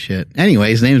give me shit. Anyway,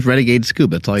 his name's Renegade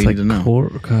Scoob. That's all you need to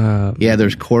know. Yeah,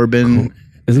 there's Corbin.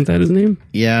 Isn't that his name?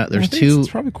 Yeah, there's two. It's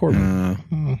probably Corbin.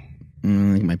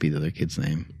 It might be the other kid's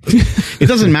name. It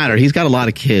doesn't matter. He's got a lot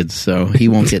of kids, so he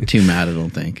won't get too mad, I don't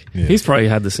think. Yeah. He's probably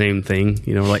had the same thing,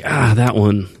 you know, like, that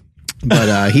one.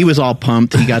 But he was all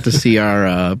pumped. He got to see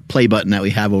our play button that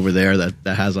we have over there that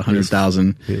has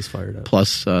 100,000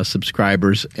 plus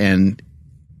subscribers. And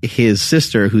his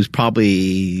sister, who's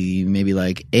probably maybe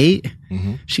like 8,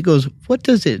 she goes, "What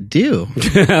does it do?"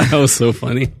 That was so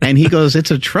funny. And he goes,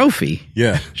 "It's a trophy."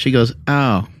 Yeah. She goes,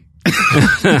 "Oh."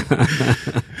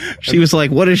 She was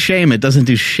like, "What a shame, it doesn't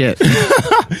do shit."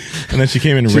 And then she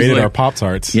came and rated our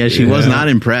Pop-Tarts. Yeah, she was not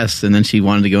impressed. And then she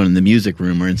wanted to go in the music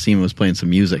room where Nsima was playing some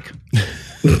music.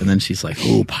 And then she's like,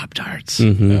 "Oh, Pop-Tarts."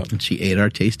 And she ate our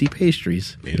tasty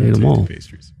pastries. Ate them all.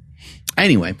 Pastries.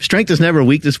 Anyway, strength is never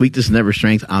weakness. Weakness is never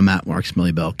strength. I'm at Mark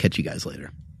Smiley Bell. Catch you guys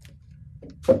later.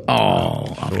 Oh,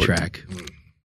 off track.